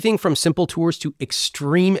everything from simple tours to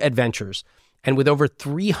extreme adventures. And with over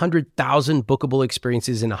 300,000 bookable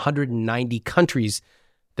experiences in 190 countries,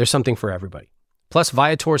 there's something for everybody. Plus,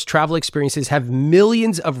 Viator's travel experiences have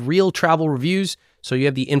millions of real travel reviews, so you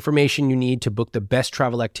have the information you need to book the best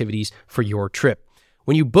travel activities for your trip.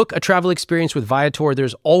 When you book a travel experience with Viator,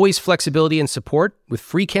 there's always flexibility and support with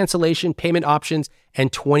free cancellation, payment options,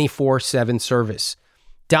 and 24/7 service.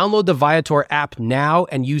 Download the Viator app now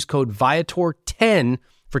and use code Viator10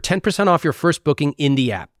 for 10% off your first booking in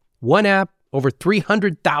the app. One app, over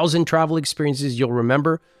 300,000 travel experiences you'll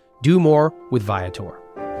remember. Do more with Viator.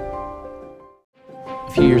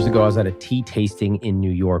 A few years ago, I was at a tea tasting in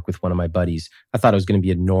New York with one of my buddies. I thought it was going to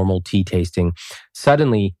be a normal tea tasting.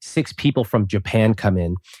 Suddenly, 6 people from Japan come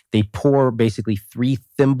in. They pour basically 3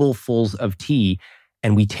 thimblefuls of tea,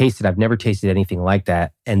 and we tasted. I've never tasted anything like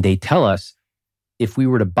that. And they tell us if we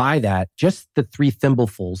were to buy that, just the 3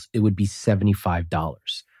 thimblefuls, it would be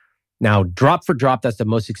 $75. Now, drop for drop, that's the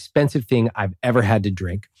most expensive thing I've ever had to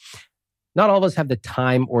drink. Not all of us have the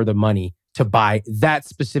time or the money to buy that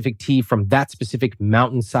specific tea from that specific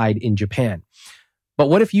mountainside in Japan. But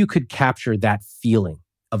what if you could capture that feeling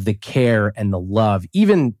of the care and the love,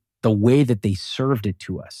 even the way that they served it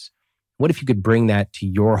to us? What if you could bring that to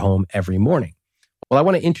your home every morning? Well, I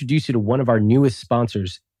want to introduce you to one of our newest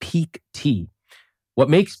sponsors, Pique Tea. What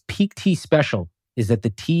makes Pique Tea special is that the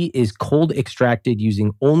tea is cold extracted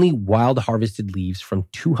using only wild harvested leaves from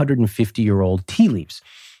 250-year-old tea leaves.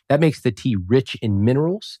 That makes the tea rich in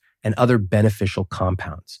minerals and other beneficial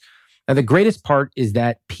compounds. Now, the greatest part is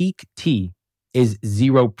that Pique Tea is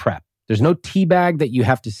zero prep. There's no tea bag that you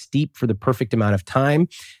have to steep for the perfect amount of time.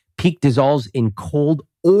 Pique dissolves in cold,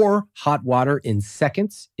 or hot water in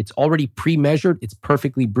seconds. It's already pre-measured, it's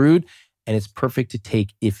perfectly brewed, and it's perfect to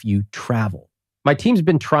take if you travel. My team's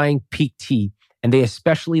been trying Peak Tea, and they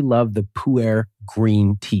especially love the Pu'er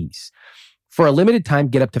green teas. For a limited time,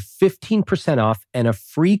 get up to 15% off and a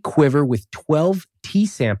free quiver with 12 tea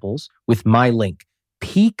samples with my link,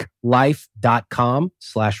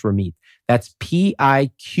 peaklife.com/Ramit. That's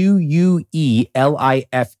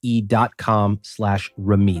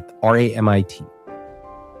PIQUELIFE.com/Ramit, RAMIT.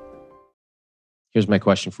 Here's my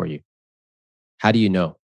question for you. How do you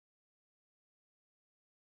know?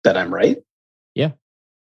 That I'm right? Yeah.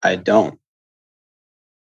 I don't.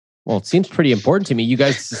 Well, it seems pretty important to me. You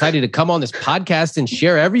guys decided to come on this podcast and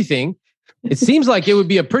share everything. It seems like it would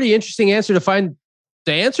be a pretty interesting answer to find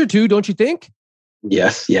the answer to, don't you think?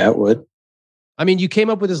 Yes. Yeah, it would. I mean, you came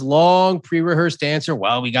up with this long pre-rehearsed answer.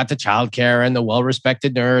 Well, we got the childcare and the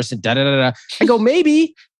well-respected nurse and da-da-da-da. I go,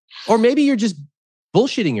 maybe, or maybe you're just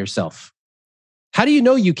bullshitting yourself. How do you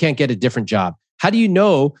know you can't get a different job? How do you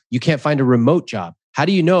know you can't find a remote job? How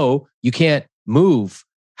do you know you can't move?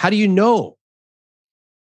 How do you know?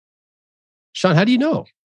 Sean, how do you know?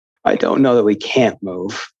 I don't know that we can't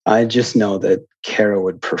move. I just know that Kara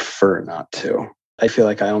would prefer not to. I feel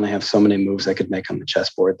like I only have so many moves I could make on the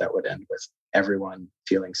chessboard that would end with everyone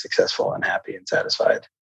feeling successful and happy and satisfied.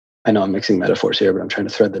 I know I'm mixing metaphors here, but I'm trying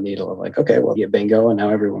to thread the needle of like, okay, well, you get bingo and now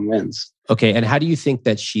everyone wins. Okay. And how do you think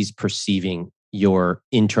that she's perceiving your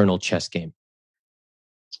internal chess game?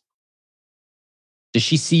 Does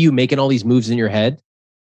she see you making all these moves in your head?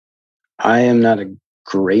 I am not a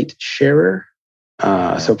great sharer,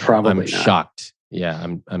 so probably I'm not. shocked. Yeah,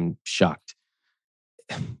 I'm shocked.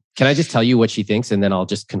 Can I just tell you what she thinks and then I'll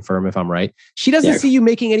just confirm if I'm right? She doesn't see you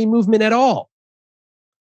making any movement at all.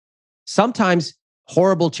 Sometimes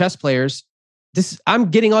horrible chess players, I'm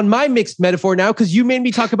getting on my mixed metaphor now because you made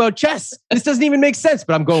me talk about chess. This doesn't even make sense,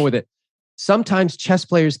 but I'm going with it. Sometimes chess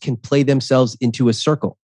players can play themselves into a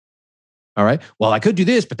circle. All right. Well, I could do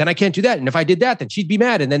this, but then I can't do that. And if I did that, then she'd be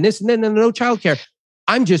mad. And then this, and then no childcare.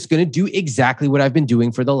 I'm just going to do exactly what I've been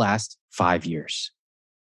doing for the last 5 years.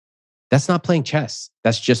 That's not playing chess.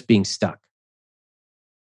 That's just being stuck.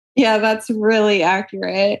 Yeah, that's really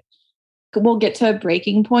accurate. We'll get to a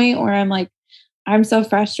breaking point where I'm like, I'm so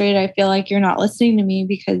frustrated. I feel like you're not listening to me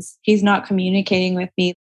because he's not communicating with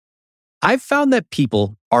me. I've found that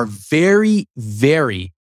people are very,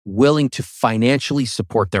 very willing to financially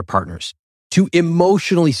support their partners, to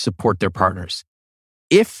emotionally support their partners,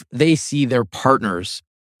 if they see their partners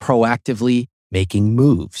proactively making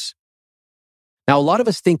moves. Now, a lot of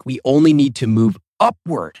us think we only need to move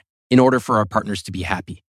upward in order for our partners to be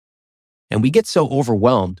happy. And we get so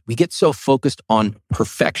overwhelmed, we get so focused on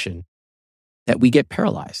perfection that we get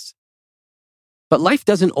paralyzed. But life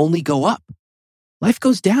doesn't only go up. Life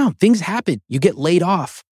goes down. Things happen. You get laid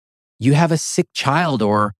off. You have a sick child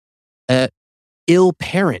or an ill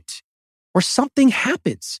parent, or something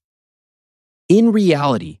happens. In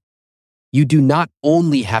reality, you do not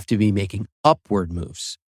only have to be making upward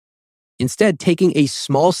moves. Instead, taking a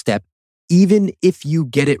small step, even if you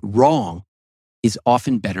get it wrong, is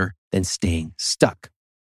often better than staying stuck.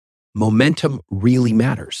 Momentum really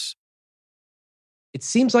matters. It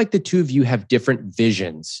seems like the two of you have different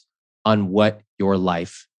visions on what your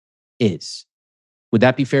life is. Would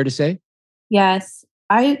that be fair to say? Yes.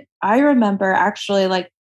 I remember actually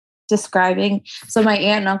like describing, so my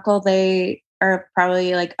aunt and uncle, they are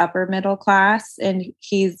probably like upper middle class, and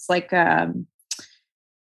he's like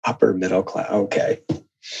Upper middle class. Okay.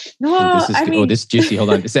 Well, this is juicy. Hold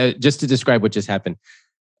on. So just to describe what just happened.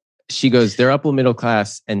 She goes, they're upper middle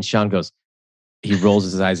class. And Sean goes, he rolls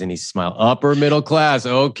his eyes and he smiles. Upper middle class.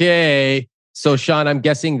 Okay. So Sean, I'm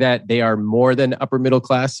guessing that they are more than upper middle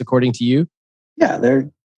class, according to you? Yeah, they're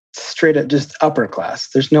straight up just upper class.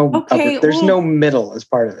 There's no no middle as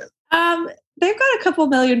part of it. They've got a couple $1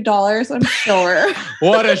 million, I'm sure.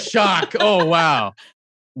 What a shock. Oh, wow.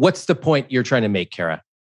 What's the point you're trying to make, Kara?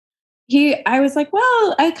 I was like,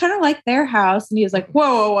 well, I kind of like their house. And he was like,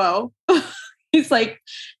 whoa. He's like,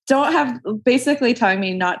 basically telling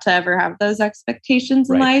me not to ever have those expectations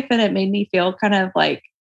in life. And it made me feel kind of like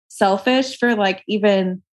selfish for like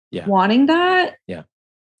even wanting that. Yeah.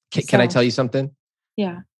 Can I tell you something?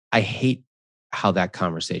 Yeah. I hate how that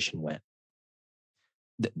conversation went.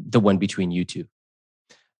 The one between you two.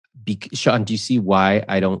 Sean, do you see why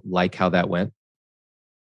I don't like how that went?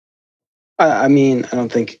 I mean, I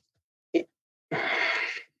don't think...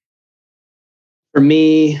 For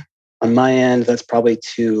me, on my end, that's probably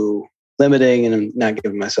too limiting, and I'm not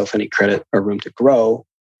giving myself any credit or room to grow.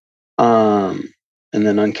 And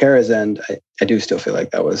then on Kara's end, I do still feel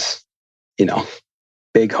like that was,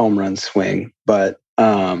 big home run swing. But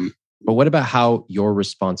But what about how your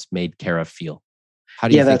response made Kara feel? How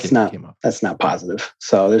do you think it came up? That's not positive.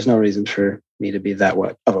 So there's no reason for me to be that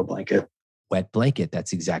wet of a blanket. Wet blanket.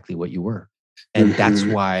 That's exactly what you were. And that's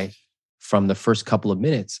why from the first couple of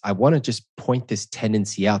minutes, I want to just point this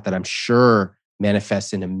tendency out that I'm sure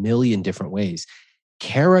manifests in a million different ways.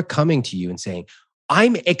 Kara coming to you and saying,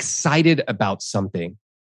 I'm excited about something.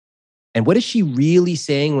 And what is she really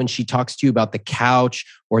saying when she talks to you about the couch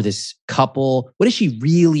or this couple? What is she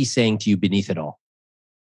really saying to you beneath it all?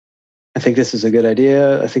 I think this is a good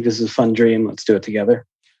idea. I think this is a fun dream. Let's do it together.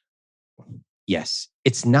 Yes.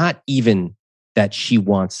 It's not even that she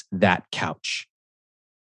wants that couch.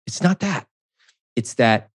 It's not that. It's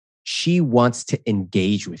that she wants to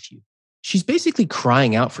engage with you. She's basically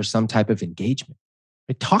crying out for some type of engagement.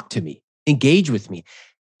 Talk to me. Engage with me.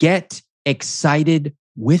 Get excited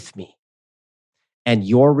with me. And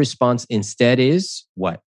your response instead is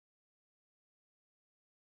what?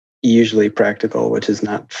 Usually practical, which is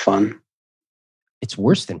not fun. It's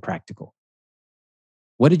worse than practical.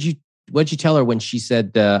 What did you tell her when she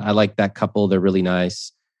said, I like that couple, they're really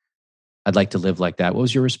nice, I'd like to live like that? What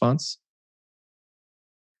was your response?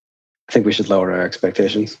 I think we should lower our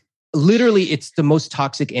expectations. Literally, it's the most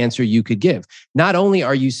toxic answer you could give. Not only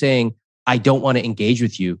are you saying, I don't want to engage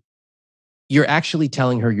with you, you're actually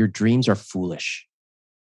telling her your dreams are foolish.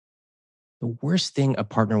 The worst thing a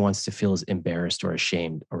partner wants to feel is embarrassed or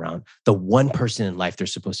ashamed around the one person in life they're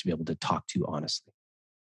supposed to be able to talk to honestly.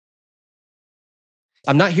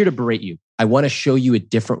 I'm not here to berate you. I want to show you a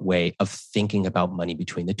different way of thinking about money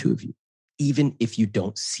between the two of you, even if you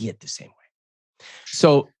don't see it the same way.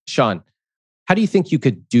 So, Sean, how do you think you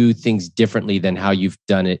could do things differently than how you've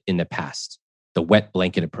done it in the past? The wet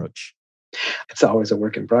blanket approach. It's always a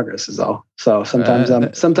work in progress is all. So sometimes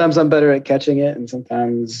I'm better at catching it, and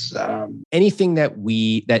sometimes anything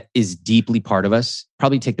that is deeply part of us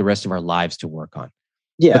probably take the rest of our lives to work on.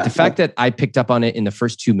 Yeah. But the fact that I picked up on it in the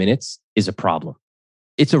first 2 minutes is a problem.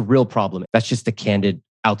 It's a real problem. That's just a candid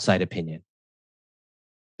outside opinion.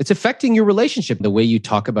 It's affecting your relationship. The way you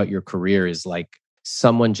talk about your career is like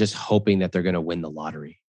someone just hoping that they're going to win the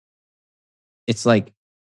lottery. It's like,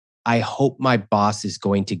 I hope my boss is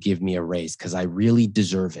going to give me a raise because I really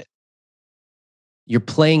deserve it. You're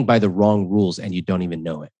playing by the wrong rules and you don't even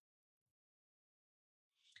know it.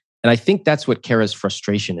 And I think that's what Kara's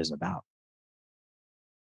frustration is about.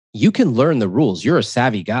 You can learn the rules. You're a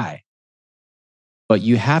savvy guy, but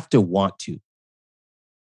you have to want to.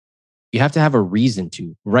 You have to have a reason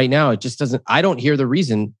to. Right now, it just doesn't, I don't hear the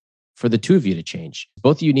reason for the two of you to change.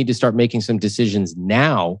 Both of you need to start making some decisions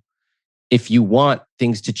now if you want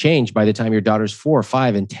things to change by the time your daughter's 4,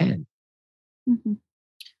 5, and 10. Mm-hmm.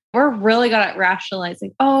 We're really good at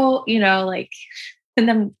rationalizing, and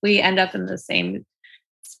then we end up in the same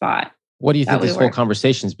spot. What do you think this whole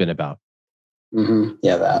conversation's been about? Mm-hmm.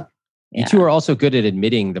 Yeah, that. You two are also good at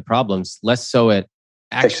admitting the problems, less so at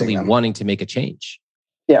actually wanting to make a change.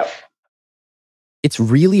 Yeah. It's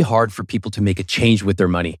really hard for people to make a change with their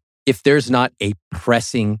money if there's not a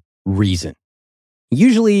pressing reason.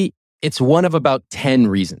 Usually, it's one of about 10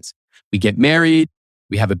 reasons. We get married,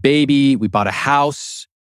 we have a baby, we bought a house,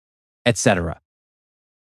 etc.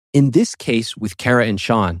 In this case with Kara and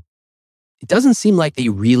Sean, it doesn't seem like they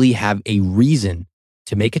really have a reason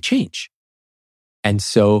to make a change. And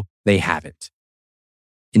so they haven't.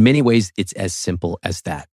 In many ways, it's as simple as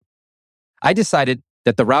that. I decided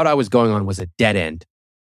that the route I was going on was a dead end.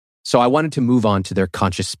 So I wanted to move on to their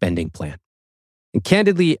conscious spending plan. And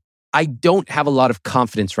candidly, I don't have a lot of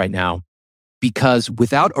confidence right now because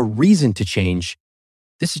without a reason to change,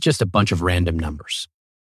 this is just a bunch of random numbers.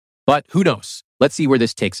 But who knows? Let's see where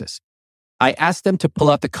this takes us. I asked them to pull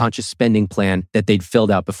out the conscious spending plan that they'd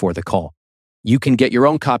filled out before the call. You can get your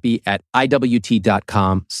own copy at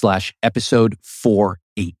iwt.com/episode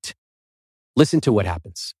 48. Listen to what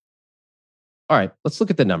happens. All right, let's look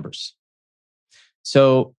at the numbers.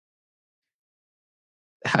 So,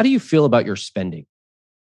 how do you feel about your spending?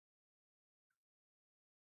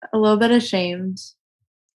 A little bit ashamed.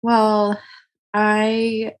 Well,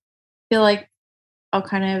 I feel like I'll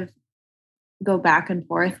kind of go back and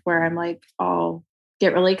forth where I'm like, I'll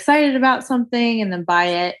get really excited about something and then buy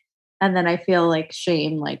it. And then I feel like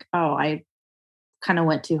shame, like, oh, I kind of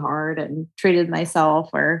went too hard and treated myself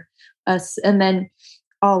or us. And then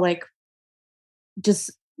I'll like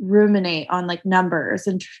just ruminate on like numbers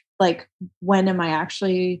and like, when am I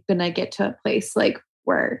actually going to get to a place like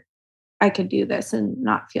where I can do this and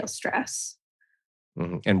not feel stress.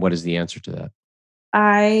 Mm-hmm. And what is the answer to that?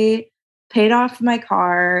 I paid off my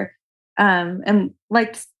car, and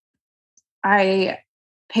like I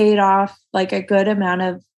paid off like a good amount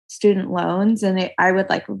of student loans, and I would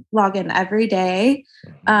like log in every day.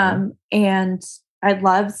 And I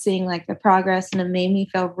loved seeing like the progress, and it made me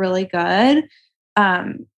feel really good.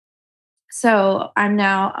 So I'm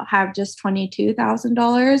now have just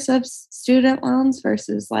 $22,000 of student loans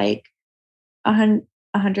versus like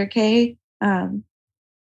 $100K.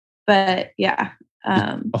 But yeah.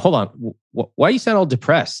 Hold on. Why you sound all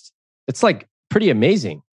depressed? It's like pretty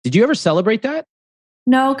amazing. Did you ever celebrate that?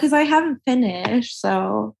 No, because I haven't finished.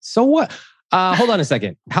 So what? Hold on a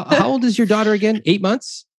second. How old is your daughter again? 8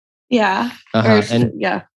 months? Yeah.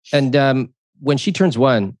 Yeah. And when she turns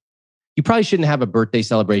 1, you probably shouldn't have a birthday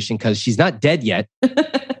celebration because she's not dead yet.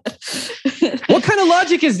 What kind of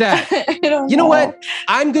logic is that? You know what?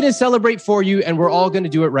 I'm going to celebrate for you, and we're all going to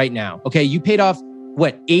do it right now. Okay, you paid off,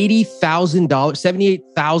 what, $80,000,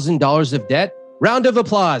 $78,000 of debt? Round of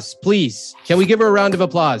applause, please. Can we give her a round of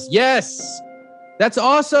applause? Yes. That's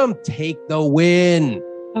awesome. Take the win.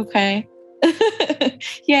 Okay.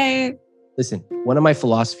 Yay. Listen, one of my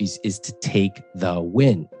philosophies is to take the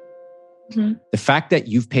win. Mm-hmm. The fact that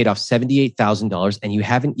you've paid off $78,000 and you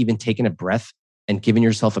haven't even taken a breath and given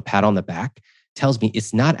yourself a pat on the back tells me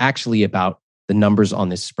it's not actually about the numbers on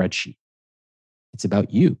this spreadsheet. It's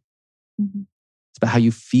about you. Mm-hmm. It's about how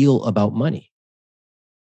you feel about money.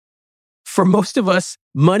 For most of us,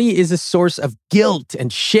 money is a source of guilt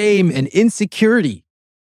and shame and insecurity.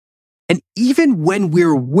 And even when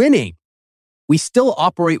we're winning, we still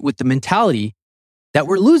operate with the mentality that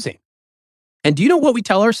we're losing. And do you know what we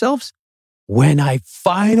tell ourselves? When I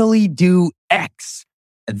finally do X,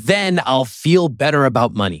 then I'll feel better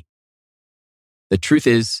about money. The truth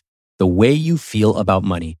is, the way you feel about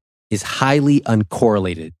money is highly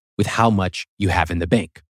uncorrelated with how much you have in the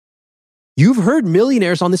bank. You've heard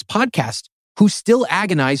millionaires on this podcast who still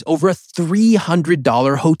agonize over a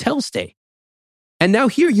 $300 hotel stay. And now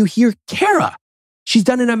here you hear Kara. She's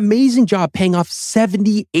done an amazing job paying off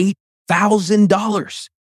 $78,000.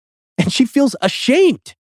 And she feels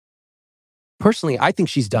ashamed. Personally, I think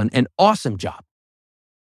she's done an awesome job.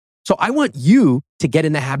 So I want you to get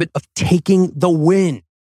in the habit of taking the win.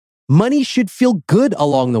 Money should feel good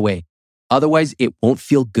along the way. Otherwise, it won't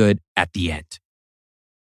feel good at the end.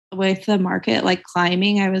 With the market like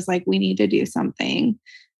climbing, I was like, we need to do something.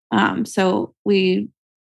 So we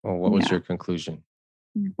what was your conclusion?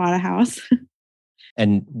 Bought a house.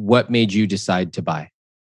 And what made you decide to buy?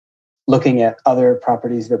 Looking at other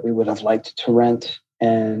properties that we would have liked to rent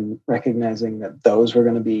and recognizing that those were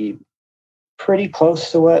going to be pretty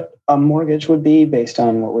close to what a mortgage would be based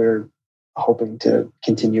on what we're hoping to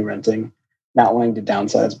continue renting, not wanting to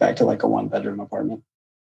downsize back to like a 1-bedroom apartment.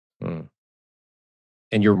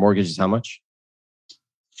 And your mortgage is how much?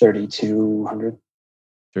 $3,200.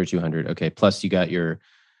 $3,200. Okay. Plus you got your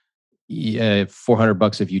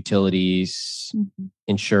 $400 of utilities,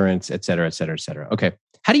 insurance, et cetera, et cetera, et cetera. Okay.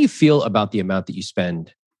 How do you feel about the amount that you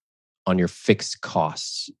spend on your fixed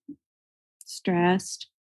costs? Stressed.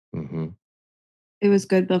 Mm-hmm. It was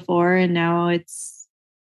good before and now it's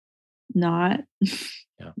not.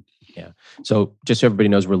 Yeah. So just so everybody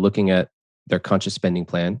knows, we're looking at their conscious spending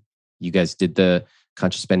plan. You guys did the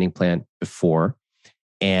conscious spending plan before.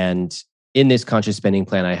 And in this conscious spending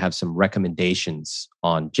plan, I have some recommendations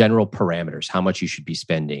on general parameters, how much you should be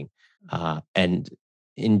spending. And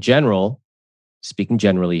in general, speaking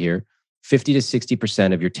generally here, 50 to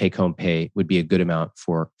 60% of your take-home pay would be a good amount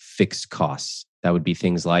for fixed costs. That would be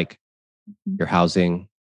things like your housing,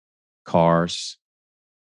 cars,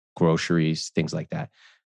 groceries, things like that.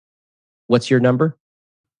 What's your number?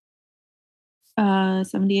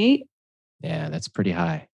 78. Yeah, that's pretty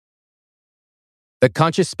high. The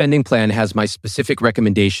conscious spending plan has my specific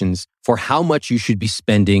recommendations for how much you should be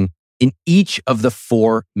spending in each of the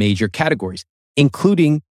 4 major categories,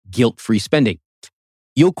 including guilt-free spending.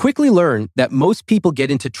 You'll quickly learn that most people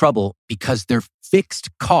get into trouble because their fixed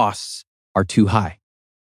costs are too high.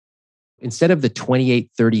 Instead of the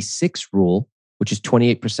 28-36 rule, which is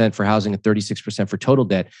 28% for housing and 36% for total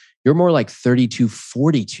debt, you're more like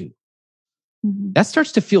 32-42. Mm-hmm. That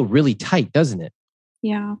starts to feel really tight, doesn't it?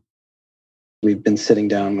 Yeah. We've been sitting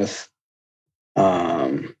down with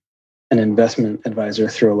an investment advisor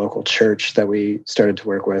through a local church that we started to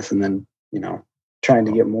work with, and then, trying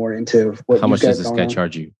to get more into what. How much does this guy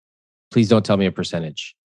charge you? Please don't tell me a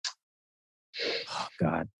percentage. Oh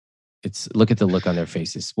God. Look at the look on their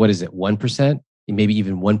faces. What is it? 1%? Maybe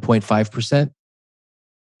even 1.5%?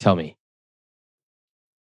 Tell me.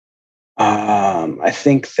 I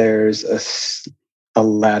think there's a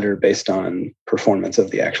ladder based on performance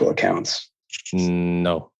of the actual accounts.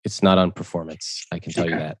 No, it's not on performance. I can tell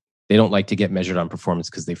you that. They don't like to get measured on performance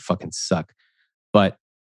because they fucking suck. But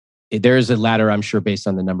there is a ladder, I'm sure, based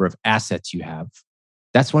on the number of assets you have.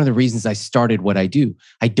 That's one of the reasons I started what I do.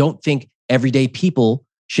 I don't think everyday people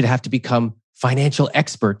should have to become financial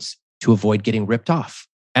experts to avoid getting ripped off.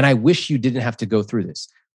 And I wish you didn't have to go through this,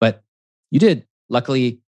 but you did.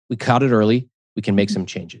 Luckily, we caught it early. We can make some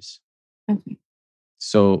changes. Okay.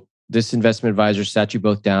 So this investment advisor sat you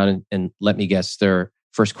both down and let me guess their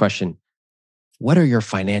first question. What are your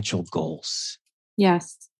financial goals?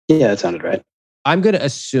 Yes. Yeah, that sounded right. I'm going to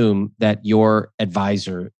assume that your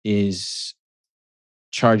advisor is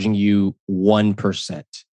charging you 1%.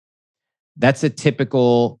 That's a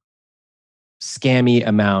typical scammy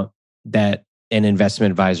amount that an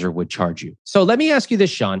investment advisor would charge you. So let me ask you this,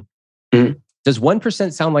 Sean. Mm-hmm. Does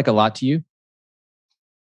 1% sound like a lot to you?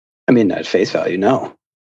 I mean, at face value, no.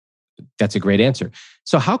 That's a great answer.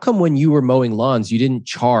 So how come when you were mowing lawns, you didn't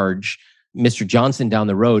charge Mr. Johnson down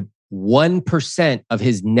the road 1% of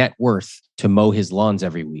his net worth to mow his lawns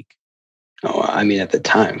every week? Oh, I mean, at the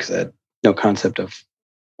time, because I had no concept of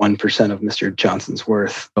 1% of Mr. Johnson's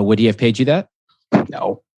worth. But would he have paid you that?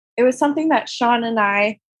 No. It was something that Sean and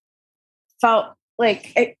I felt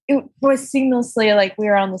like it was seamlessly like we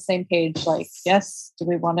were on the same page. Like, yes, do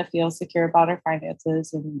we want to feel secure about our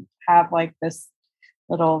finances and have like this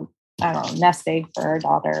little, I don't know, nest egg for our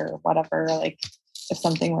daughter or whatever, like if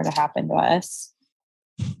something were to happen to us.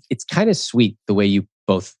 It's kind of sweet the way you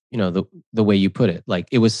both, the way you put it. Like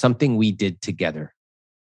it was something we did together.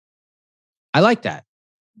 I like that.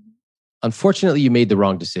 Unfortunately, you made the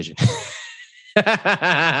wrong decision.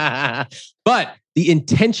 But the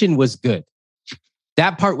intention was good.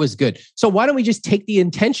 That part was good. So why don't we just take the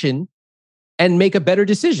intention and make a better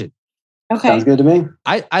decision? Okay. Sounds good to me.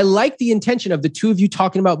 I like the intention of the two of you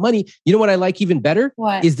talking about money. You know what I like even better?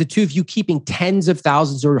 What? Is the two of you keeping tens of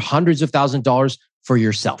thousands or hundreds of thousands of dollars for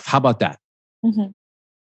yourself. How about that? Mm-hmm.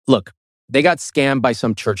 Look, they got scammed by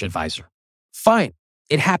some church advisor. Fine,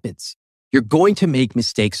 it happens. You're going to make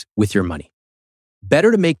mistakes with your money.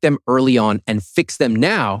 Better to make them early on and fix them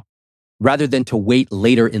now rather than to wait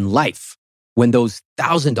later in life when those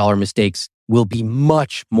 $1,000 mistakes will be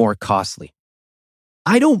much more costly.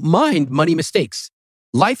 I don't mind money mistakes.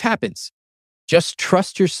 Life happens. Just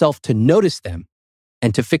trust yourself to notice them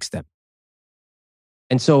and to fix them.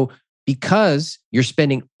 And so, because you're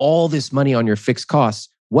spending all this money on your fixed costs,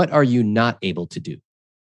 what are you not able to do?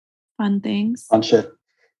 Fun things. Fun shit.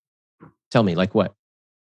 Tell me, like what?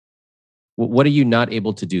 What are you not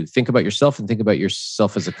able to do? Think about yourself and think about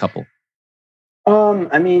yourself as a couple.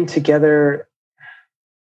 I mean, together,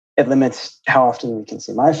 it limits how often we can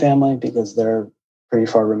see my family because they're pretty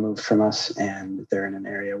far removed from us and they're in an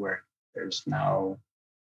area where there's no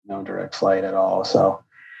direct flight at all. So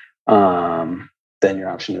then your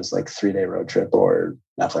option is like 3-day road trip or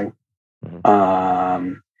nothing.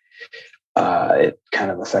 Mm-hmm. It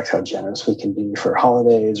kind of affects how generous we can be for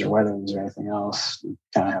holidays or weddings or anything else. We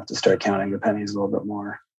kind of have to start counting the pennies a little bit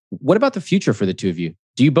more. What about the future for the two of you?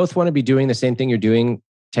 Do you both want to be doing the same thing you're doing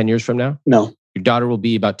 10 years from now? No. Your daughter will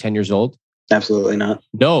be about 10 years old? Absolutely not.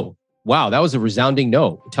 No. Wow, that was a resounding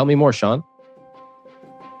no. Tell me more, Sean.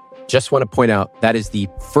 Just want to point out that is the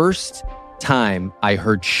first time I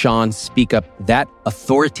heard Sean speak up that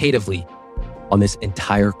authoritatively on this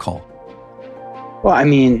entire call. Well, I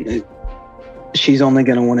mean, she's only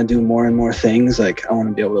going to want to do more and more things. Like, I want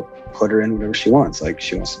to be able to put her in whatever she wants. Like,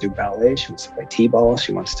 she wants to do ballet. She wants to play t-ball.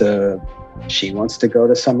 She wants to go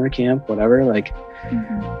to summer camp, whatever. Like,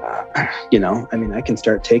 I mean, I can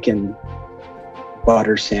start taking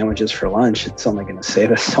butter sandwiches for lunch. It's only going to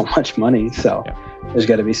save us so much money. So there's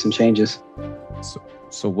got to be some changes.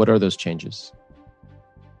 So what are those changes?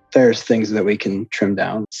 There's things that we can trim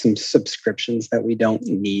down. Some subscriptions that we don't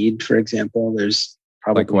need, for example. There's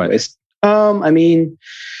probably like what? Ways. I mean,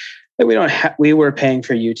 we were paying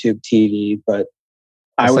for YouTube TV, but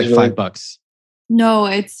I was like $5. No,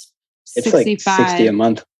 it's 65. It's like $60 a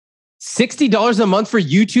month. $60 a month for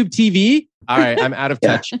YouTube TV? All right, I'm out of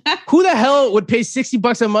touch. Who the hell would pay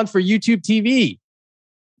 $60 a month for YouTube TV?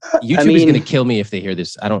 YouTube is going to kill me if they hear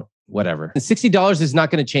this. Whatever. $60 is not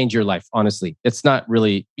going to change your life, honestly. It's not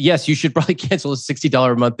really. Yes, you should probably cancel a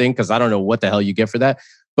 $60 a month thing because I don't know what the hell you get for that.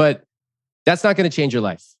 But that's not going to change your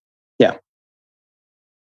life. Yeah.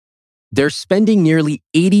 They're spending nearly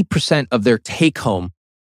 80% of their take home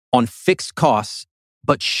on fixed costs,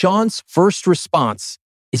 but Sean's first response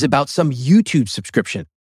is about some YouTube subscription.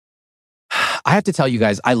 I have to tell you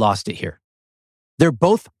guys, I lost it here. They're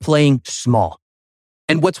both playing small.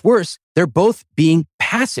 And what's worse, they're both being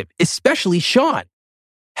passive, especially Sean.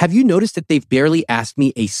 Have you noticed that they've barely asked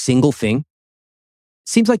me a single thing?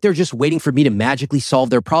 Seems like they're just waiting for me to magically solve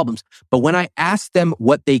their problems. But when I ask them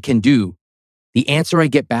what they can do, the answer I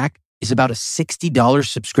get back is about a $60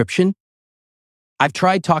 subscription. I've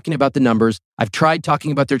tried talking about the numbers. I've tried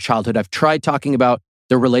talking about their childhood. I've tried talking about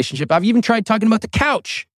their relationship. I've even tried talking about the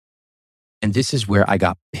couch. And this is where I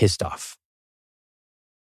got pissed off.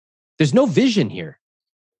 There's no vision here.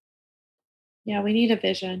 Yeah, we need a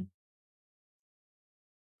vision.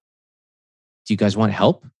 Do you guys want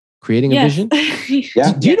help creating a Yes. vision?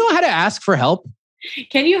 Yeah. Do you know how to ask for help?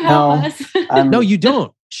 Can you help us? No, you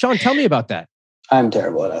don't. Sean, tell me about that. I'm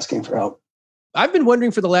terrible at asking for help. I've been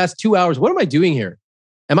wondering for the last 2 hours, what am I doing here?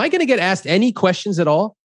 Am I going to get asked any questions at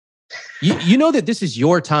all? You know that this is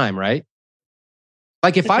your time, right?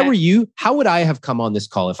 Like if I were you, how would I have come on this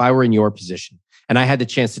call if I were in your position and I had the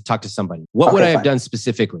chance to talk to somebody? What would I have done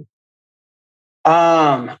specifically?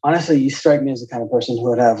 Honestly, you strike me as the kind of person who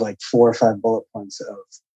would have like 4 or 5 bullet points of,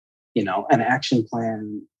 an action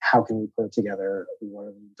plan. How can we put it together? What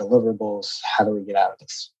are the deliverables? How do we get out of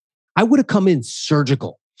this? I would have come in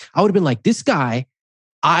surgical. I would have been like, this guy,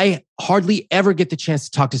 I hardly ever get the chance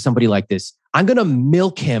to talk to somebody like this. I'm going to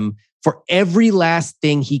milk him for every last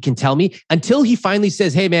thing he can tell me until he finally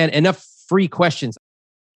says, hey man, enough free questions.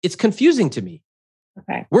 It's confusing to me.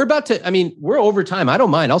 Okay. We're over time. I don't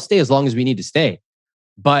mind. I'll stay as long as we need to stay.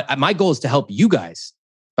 But my goal is to help you guys.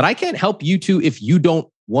 But I can't help you two if you don't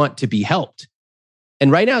want to be helped.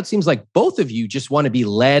 And right now it seems like both of you just want to be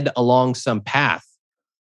led along some path.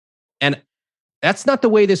 And that's not the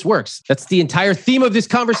way this works. That's the entire theme of this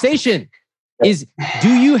conversation is, do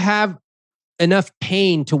you have enough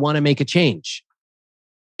pain to want to make a change?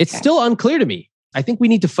 It's still unclear to me. I think we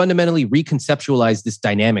need to fundamentally reconceptualize this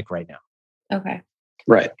dynamic right now. Okay.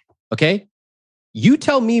 Right. Okay? You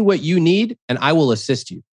tell me what you need and I will assist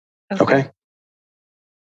you. Okay.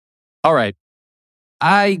 All right.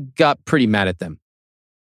 I got pretty mad at them.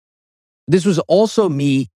 This was also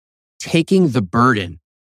me taking the burden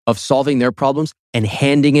of solving their problems and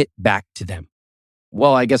handing it back to them.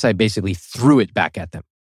 Well, I guess I basically threw it back at them.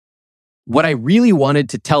 What I really wanted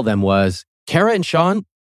to tell them was, Kara and Sean,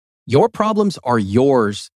 your problems are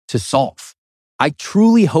yours to solve. I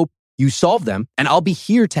truly hope you solve them and I'll be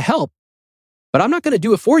here to help, but I'm not going to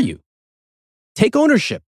do it for you. Take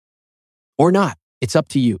ownership or not. It's up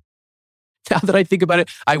to you. Now that I think about it,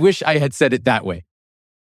 I wish I had said it that way.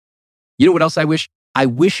 You know what else I wish? I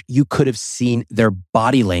wish you could have seen their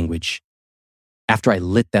body language after I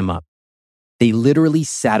lit them up. They literally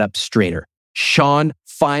sat up straighter. Sean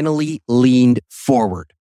finally leaned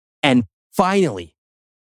forward. And finally,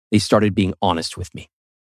 they started being honest with me.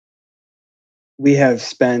 We have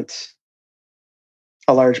spent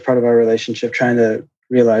a large part of our relationship trying to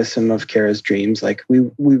realize some of Kara's dreams. Like we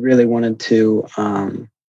really wanted to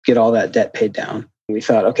get all that debt paid down. We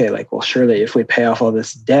thought, okay, surely if we pay off all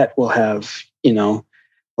this debt, we'll have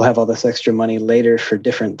all this extra money later for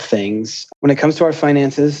different things. When it comes to our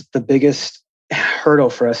finances, the biggest hurdle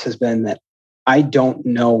for us has been that I don't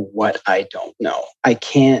know what I don't know. I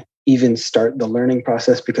can't even start the learning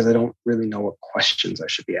process because I don't really know what questions I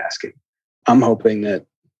should be asking. I'm hoping that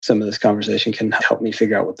some of this conversation can help me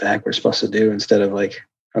figure out what the heck we're supposed to do instead of like,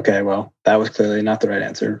 okay, well, that was clearly not the right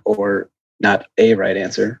answer or not a right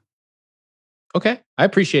answer. Okay. I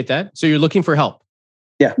appreciate that. So you're looking for help.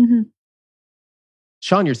 Yeah. Mm-hmm.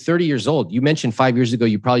 Sean, you're 30 years old. You mentioned 5 years ago,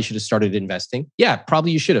 you probably should have started investing. Yeah,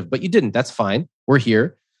 probably you should have, but you didn't. That's fine. We're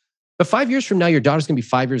here. But 5 years from now, your daughter's going to be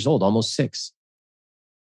 5 years old, almost 6.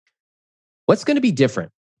 What's going to be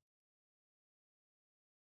different?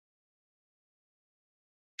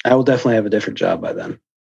 I will definitely have a different job by then.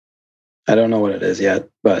 I don't know what it is yet,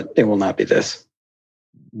 but it will not be this.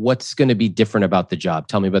 What's going to be different about the job?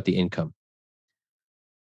 Tell me about the income.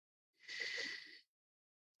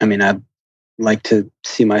 I mean, I'd like to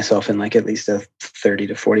see myself in like at least a 30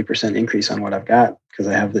 to 40% increase on what I've got because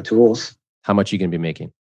I have the tools. How much are you going to be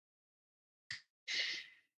making?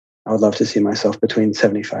 I would love to see myself between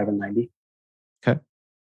 75 and 90. Okay.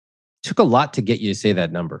 Took a lot to get you to say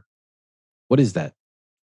that number. What is that?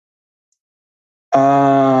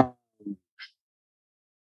 I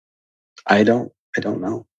don't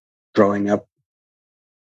know. Growing up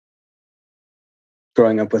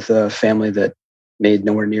with a family that made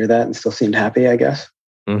nowhere near that and still seemed happy, I guess.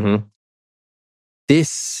 Mm-hmm.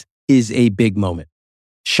 This is a big moment.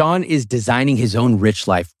 Sean is designing his own rich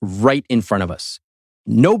life right in front of us.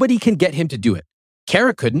 Nobody can get him to do it.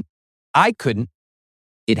 Kara couldn't. I couldn't.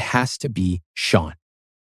 It has to be Sean.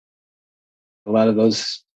 A lot of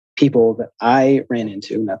those people that I ran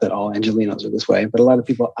into, not that all Angelenos are this way, but a lot of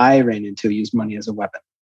people I ran into use money as a weapon.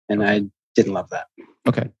 And I didn't love that.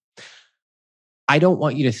 Okay. I don't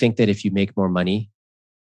want you to think that if you make more money,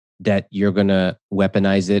 that you're going to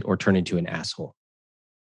weaponize it or turn into an asshole.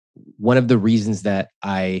 one of the reasons that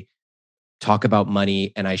I talk about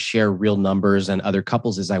money and I share real numbers and other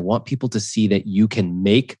couples is I want people to see that you can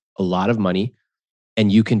make a lot of money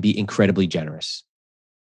and you can be incredibly generous.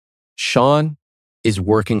 Sean is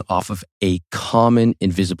working off of a common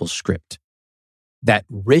invisible script that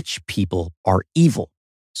rich people are evil.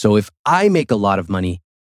 So if I make a lot of money,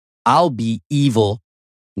 I'll be evil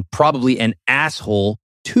and probably an asshole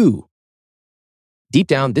too. Deep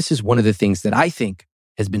down, this is one of the things that I think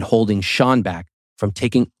has been holding Sean back from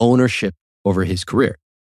taking ownership over his career.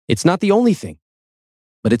 It's not the only thing,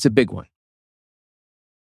 but it's a big one.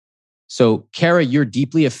 So, Kara, you're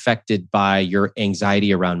deeply affected by your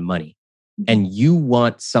anxiety around money, and you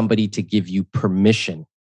want somebody to give you permission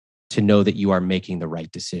to know that you are making the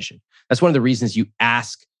right decision. That's one of the reasons you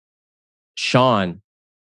ask Sean,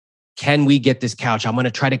 can we get this couch? I'm going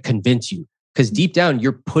to try to convince you. Because deep down,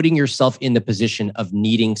 you're putting yourself in the position of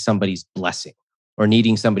needing somebody's blessing or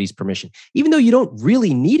needing somebody's permission, even though you don't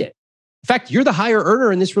really need it. In fact, you're the higher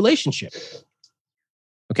earner in this relationship.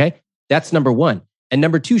 Okay? That's number one. And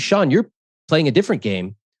number two, Sean, you're playing a different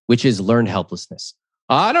game, which is learned helplessness.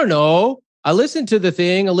 I don't know. I listened to the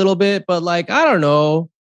thing a little bit, but I don't know.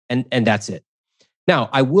 And that's it. Now,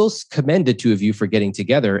 I will commend the two of you for getting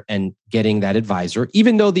together and getting that advisor,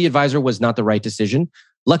 even though the advisor was not the right decision.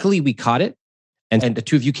 Luckily, we caught it. And the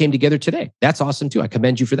two of you came together today. That's awesome too. I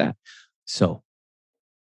commend you for that. So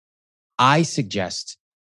I suggest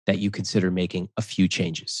that you consider making a few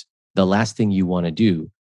changes. The last thing you want to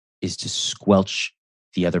do is to squelch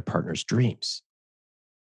the other partner's dreams.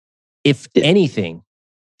 If anything,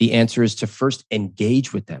 the answer is to first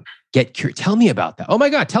engage with them. Get curious. Tell me about that. Oh my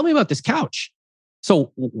God, tell me about this couch.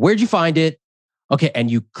 So where'd you find it? Okay,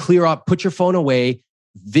 and you clear up, put your phone away,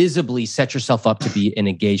 visibly set yourself up to be an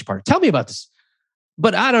engaged partner. Tell me about this.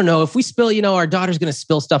 But I don't know, if we spill, our daughter's going to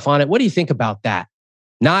spill stuff on it. What do you think about that?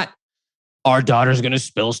 Not, our daughter's going to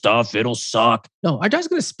spill stuff. It'll suck. No, our daughter's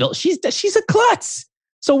going to spill. She's a klutz.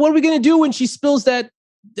 So what are we going to do when she spills that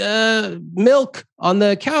milk on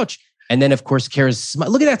the couch? And then, of course, Kara's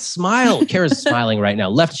look at that smile. Kara's smiling right now.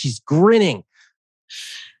 Left, she's grinning.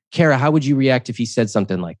 Kara, how would you react if he said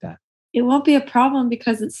something like that? It won't be a problem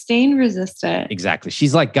because it's stain resistant. Exactly.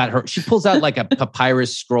 She's she pulls out like a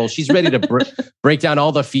papyrus scroll. She's ready to break down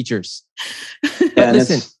all the features. Yeah,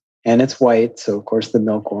 listen. And it's white, so of course the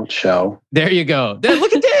milk won't show. There you go.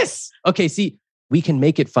 Look at this. Okay, see, we can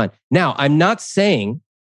make it fun. Now, I'm not saying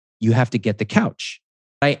you have to get the couch.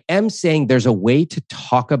 I am saying there's a way to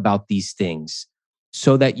talk about these things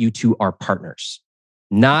so that you two are partners,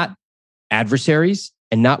 not adversaries,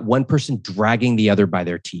 and not one person dragging the other by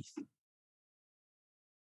their teeth.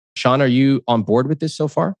 Sean, are you on board with this so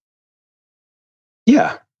far?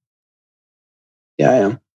 Yeah. Yeah, I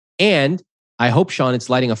am. And I hope, Sean, it's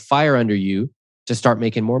lighting a fire under you to start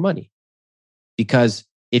making more money. Because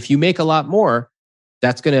if you make a lot more,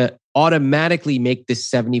 that's going to automatically make this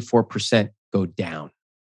 74% go down.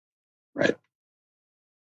 Right.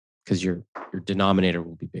 Because your denominator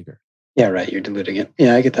will be bigger. Yeah, right. You're diluting it.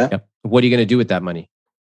 Yeah, I get that. Yep. What are you going to do with that money?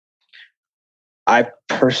 I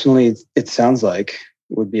personally, it sounds like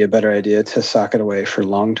it would be a better idea to sock it away for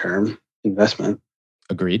long-term investment.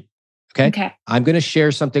 Agreed. Okay. I'm going to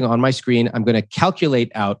share something on my screen. I'm going to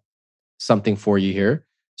calculate out something for you here.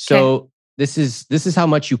 So this is how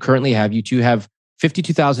much you currently have. You two have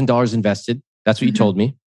 $52,000 invested. That's what you told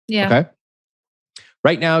me. Yeah. Okay.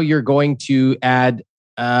 Right now, you're going to add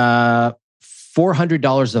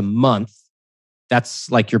 $400 a month.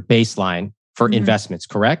 That's like your baseline for investments,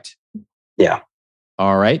 correct? Yeah.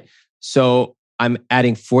 All right. So I'm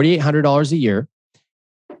adding $4,800 a year.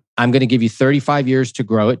 I'm going to give you 35 years to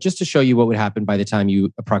grow it just to show you what would happen by the time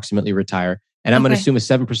you approximately retire. And I'm going to assume a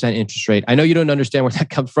 7% interest rate. I know you don't understand where that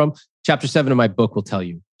comes from. Chapter 7 of my book will tell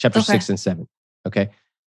you. Chapter 6 and 7. Okay.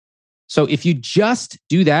 So if you just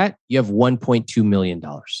do that, you have $1.2 million.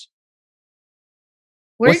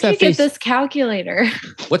 Where did you get this calculator?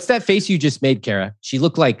 What's that face you just made, Kara? She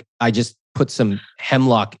looked like I just put some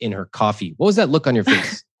hemlock in her coffee. What was that look on your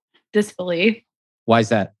face? Disbelief. Why is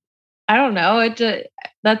that? I don't know.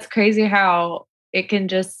 That's crazy how it can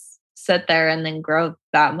just sit there and then grow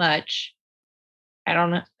that much. I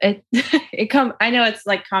don't know. I know it's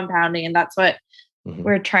like compounding, and that's what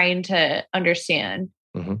we're trying to understand.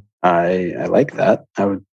 Mm-hmm. I like that. I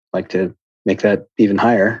would like to make that even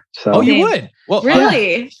higher. So. Oh, you would? Well,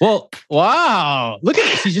 really? Well, wow. Look at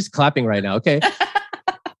this. She's just clapping right now. Okay.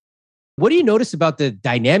 What do you notice about the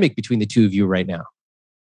dynamic between the two of you right now?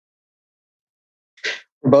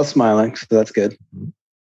 We're both smiling, so that's good.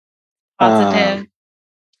 Positive.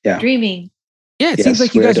 Yeah. Dreaming. Yeah, it seems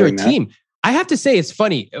like you guys are a team. I have to say, it's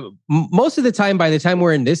funny. Most of the time, by the time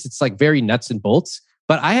we're in this, it's like very nuts and bolts.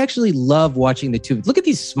 But I actually love watching the two. Look at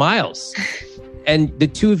these smiles. And the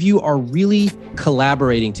two of you are really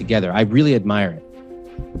collaborating together. I really admire it.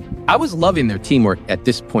 I was loving their teamwork at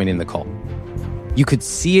this point in the call. You could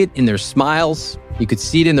see it in their smiles. You could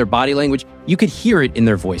see it in their body language. You could hear it in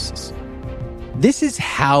their voices. This is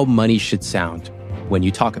how money should sound when you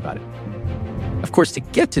talk about it. Of course, to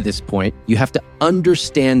get to this point, you have to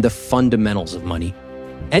understand the fundamentals of money,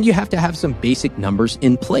 and you have to have some basic numbers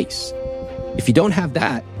in place. If you don't have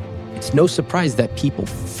that, it's no surprise that people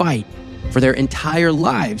fight for their entire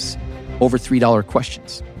lives over $3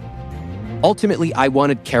 questions. Ultimately, I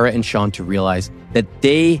wanted Kara and Sean to realize that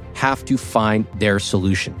they have to find their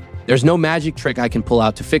solution. There's no magic trick I can pull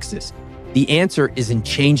out to fix this. The answer is in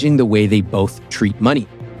changing the way they both treat money,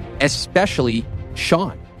 especially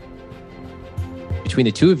Sean. Between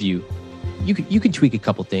the two of you, you can tweak a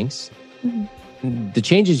couple things. Mm-hmm. The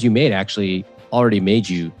changes you made actually already made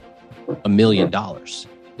you $1 million.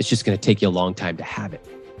 It's just going to take you a long time to have it.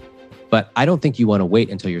 But I don't think you want to wait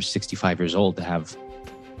until you're 65 years old to have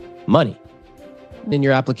money. In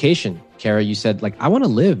your application, Kara, you said, like, I want to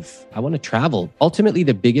live. I want to travel. Ultimately,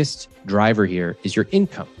 the biggest driver here is your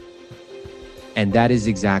income. And that is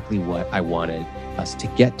exactly what I wanted us to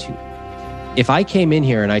get to. If I came in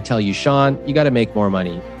here and I tell you, Sean, you got to make more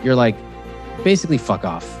money, you're like, basically, fuck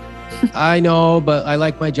off. I know, but I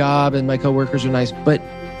like my job and my coworkers are nice. But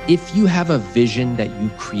if you have a vision that you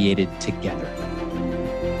created together,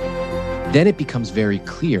 then it becomes very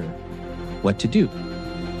clear what to do.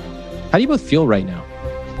 How do you both feel right now?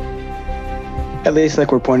 At least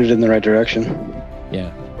like we're pointed in the right direction.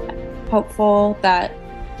 Yeah. Hopeful that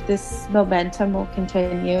this momentum will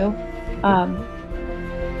continue.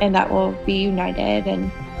 And that we'll be united.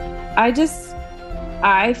 And I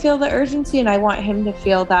feel the urgency, and I want him to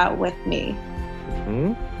feel that with me.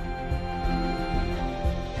 Mm-hmm.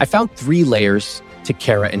 I found 3 layers to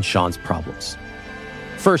Kara and Sean's problems.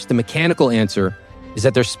 First, the mechanical answer is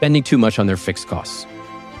that they're spending too much on their fixed costs.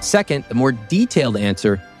 Second, the more detailed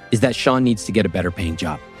answer is that Sean needs to get a better paying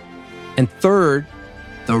job. And third,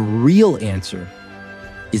 the real answer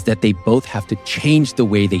is that they both have to change the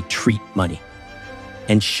way they treat money.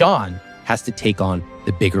 And Sean has to take on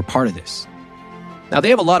the bigger part of this. Now, they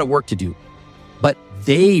have a lot of work to do, but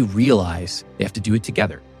they realize they have to do it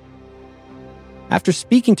together. After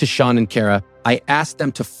speaking to Sean and Kara, I asked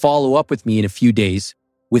them to follow up with me in a few days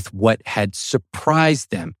with what had surprised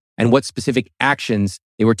them and what specific actions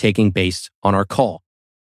they were taking based on our call.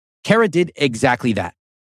 Kara did exactly that.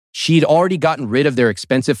 She'd already gotten rid of their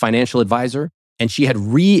expensive financial advisor, and she had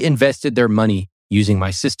reinvested their money using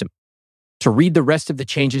my system. To read the rest of the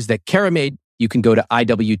changes that Kara made, you can go to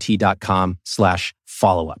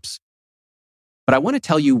iwt.com/follow-ups. But I want to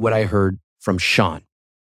tell you what I heard from Sean.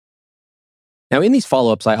 Now, in these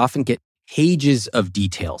follow-ups, I often get pages of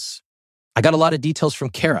details. I got a lot of details from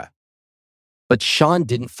Kara, but Sean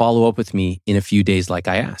didn't follow up with me in a few days like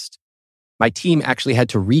I asked. My team actually had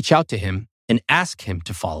to reach out to him and ask him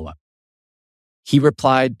to follow up. He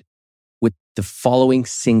replied with the following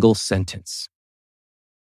single sentence.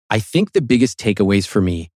 I think the biggest takeaways for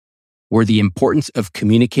me were the importance of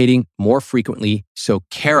communicating more frequently so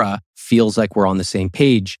Kara feels like we're on the same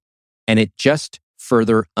page, and it just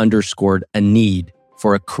further underscored a need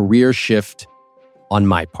for a career shift on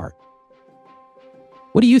my part.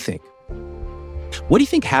 What do you think? What do you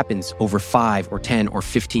think happens over 5 or 10 or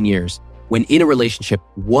 15 years when in a relationship,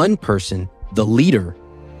 one person, the leader,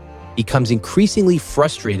 becomes increasingly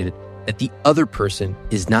frustrated that the other person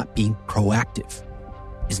is not being proactive,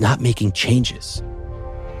 is not making changes?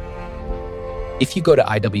 If you go to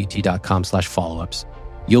iwt.com/follow-ups,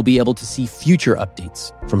 you'll be able to see future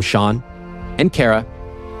updates from Sean and Kara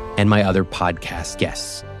and my other podcast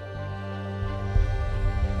guests.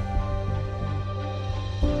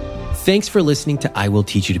 Thanks for listening to I Will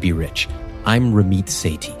Teach You to Be Rich. I'm Ramit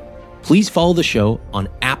Sethi. Please follow the show on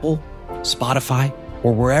Apple, Spotify,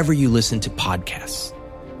 or wherever you listen to podcasts.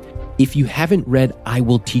 If you haven't read I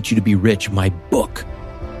Will Teach You to Be Rich, my book,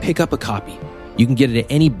 pick up a copy. You can get it at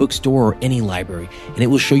any bookstore or any library, and it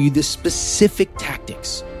will show you the specific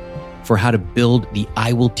tactics for how to build the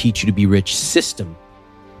I Will Teach You to Be Rich system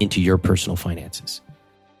into your personal finances.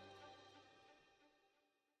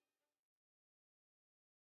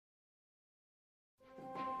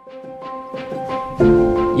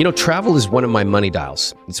 You know, travel is one of my money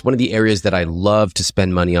dials. It's one of the areas that I love to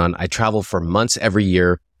spend money on. I travel for months every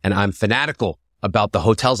year, and I'm fanatical about the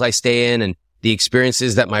hotels I stay in and the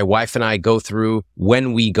experiences that my wife and I go through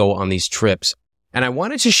when we go on these trips. And I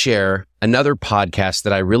wanted to share another podcast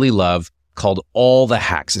that I really love called All the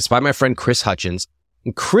Hacks. It's by my friend Chris Hutchins.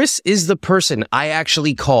 And Chris is the person I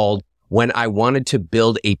actually called when I wanted to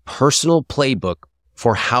build a personal playbook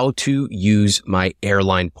for how to use my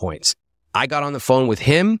airline points. I got on the phone with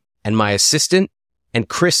him and my assistant, and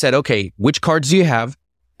Chris said, okay, which cards do you have?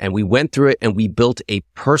 And we went through it and we built a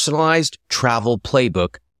personalized travel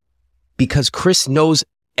playbook because Chris knows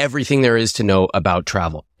everything there is to know about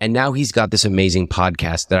travel. And now he's got this amazing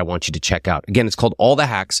podcast that I want you to check out. Again, it's called All the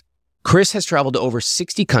Hacks. Chris has traveled to over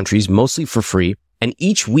 60 countries, mostly for free. And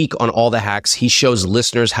each week on All the Hacks, he shows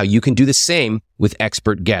listeners how you can do the same with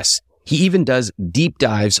expert guests. He even does deep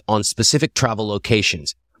dives on specific travel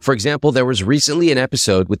locations. For example, there was recently an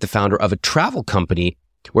episode with the founder of a travel company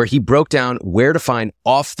where he broke down where to find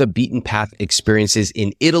off the beaten path experiences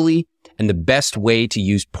in Italy and the best way to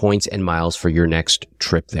use points and miles for your next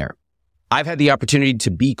trip there. I've had the opportunity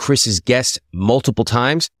to be Chris's guest multiple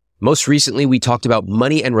times. Most recently, we talked about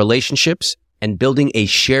money and relationships and building a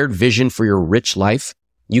shared vision for your rich life.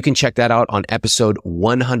 You can check that out on episode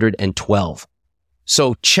 112.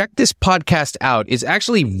 So check this podcast out. It's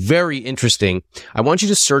actually very interesting. I want you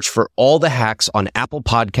to search for All the Hacks on Apple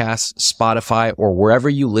Podcasts, Spotify, or wherever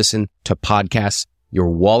you listen to podcasts. Your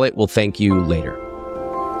wallet will thank you later.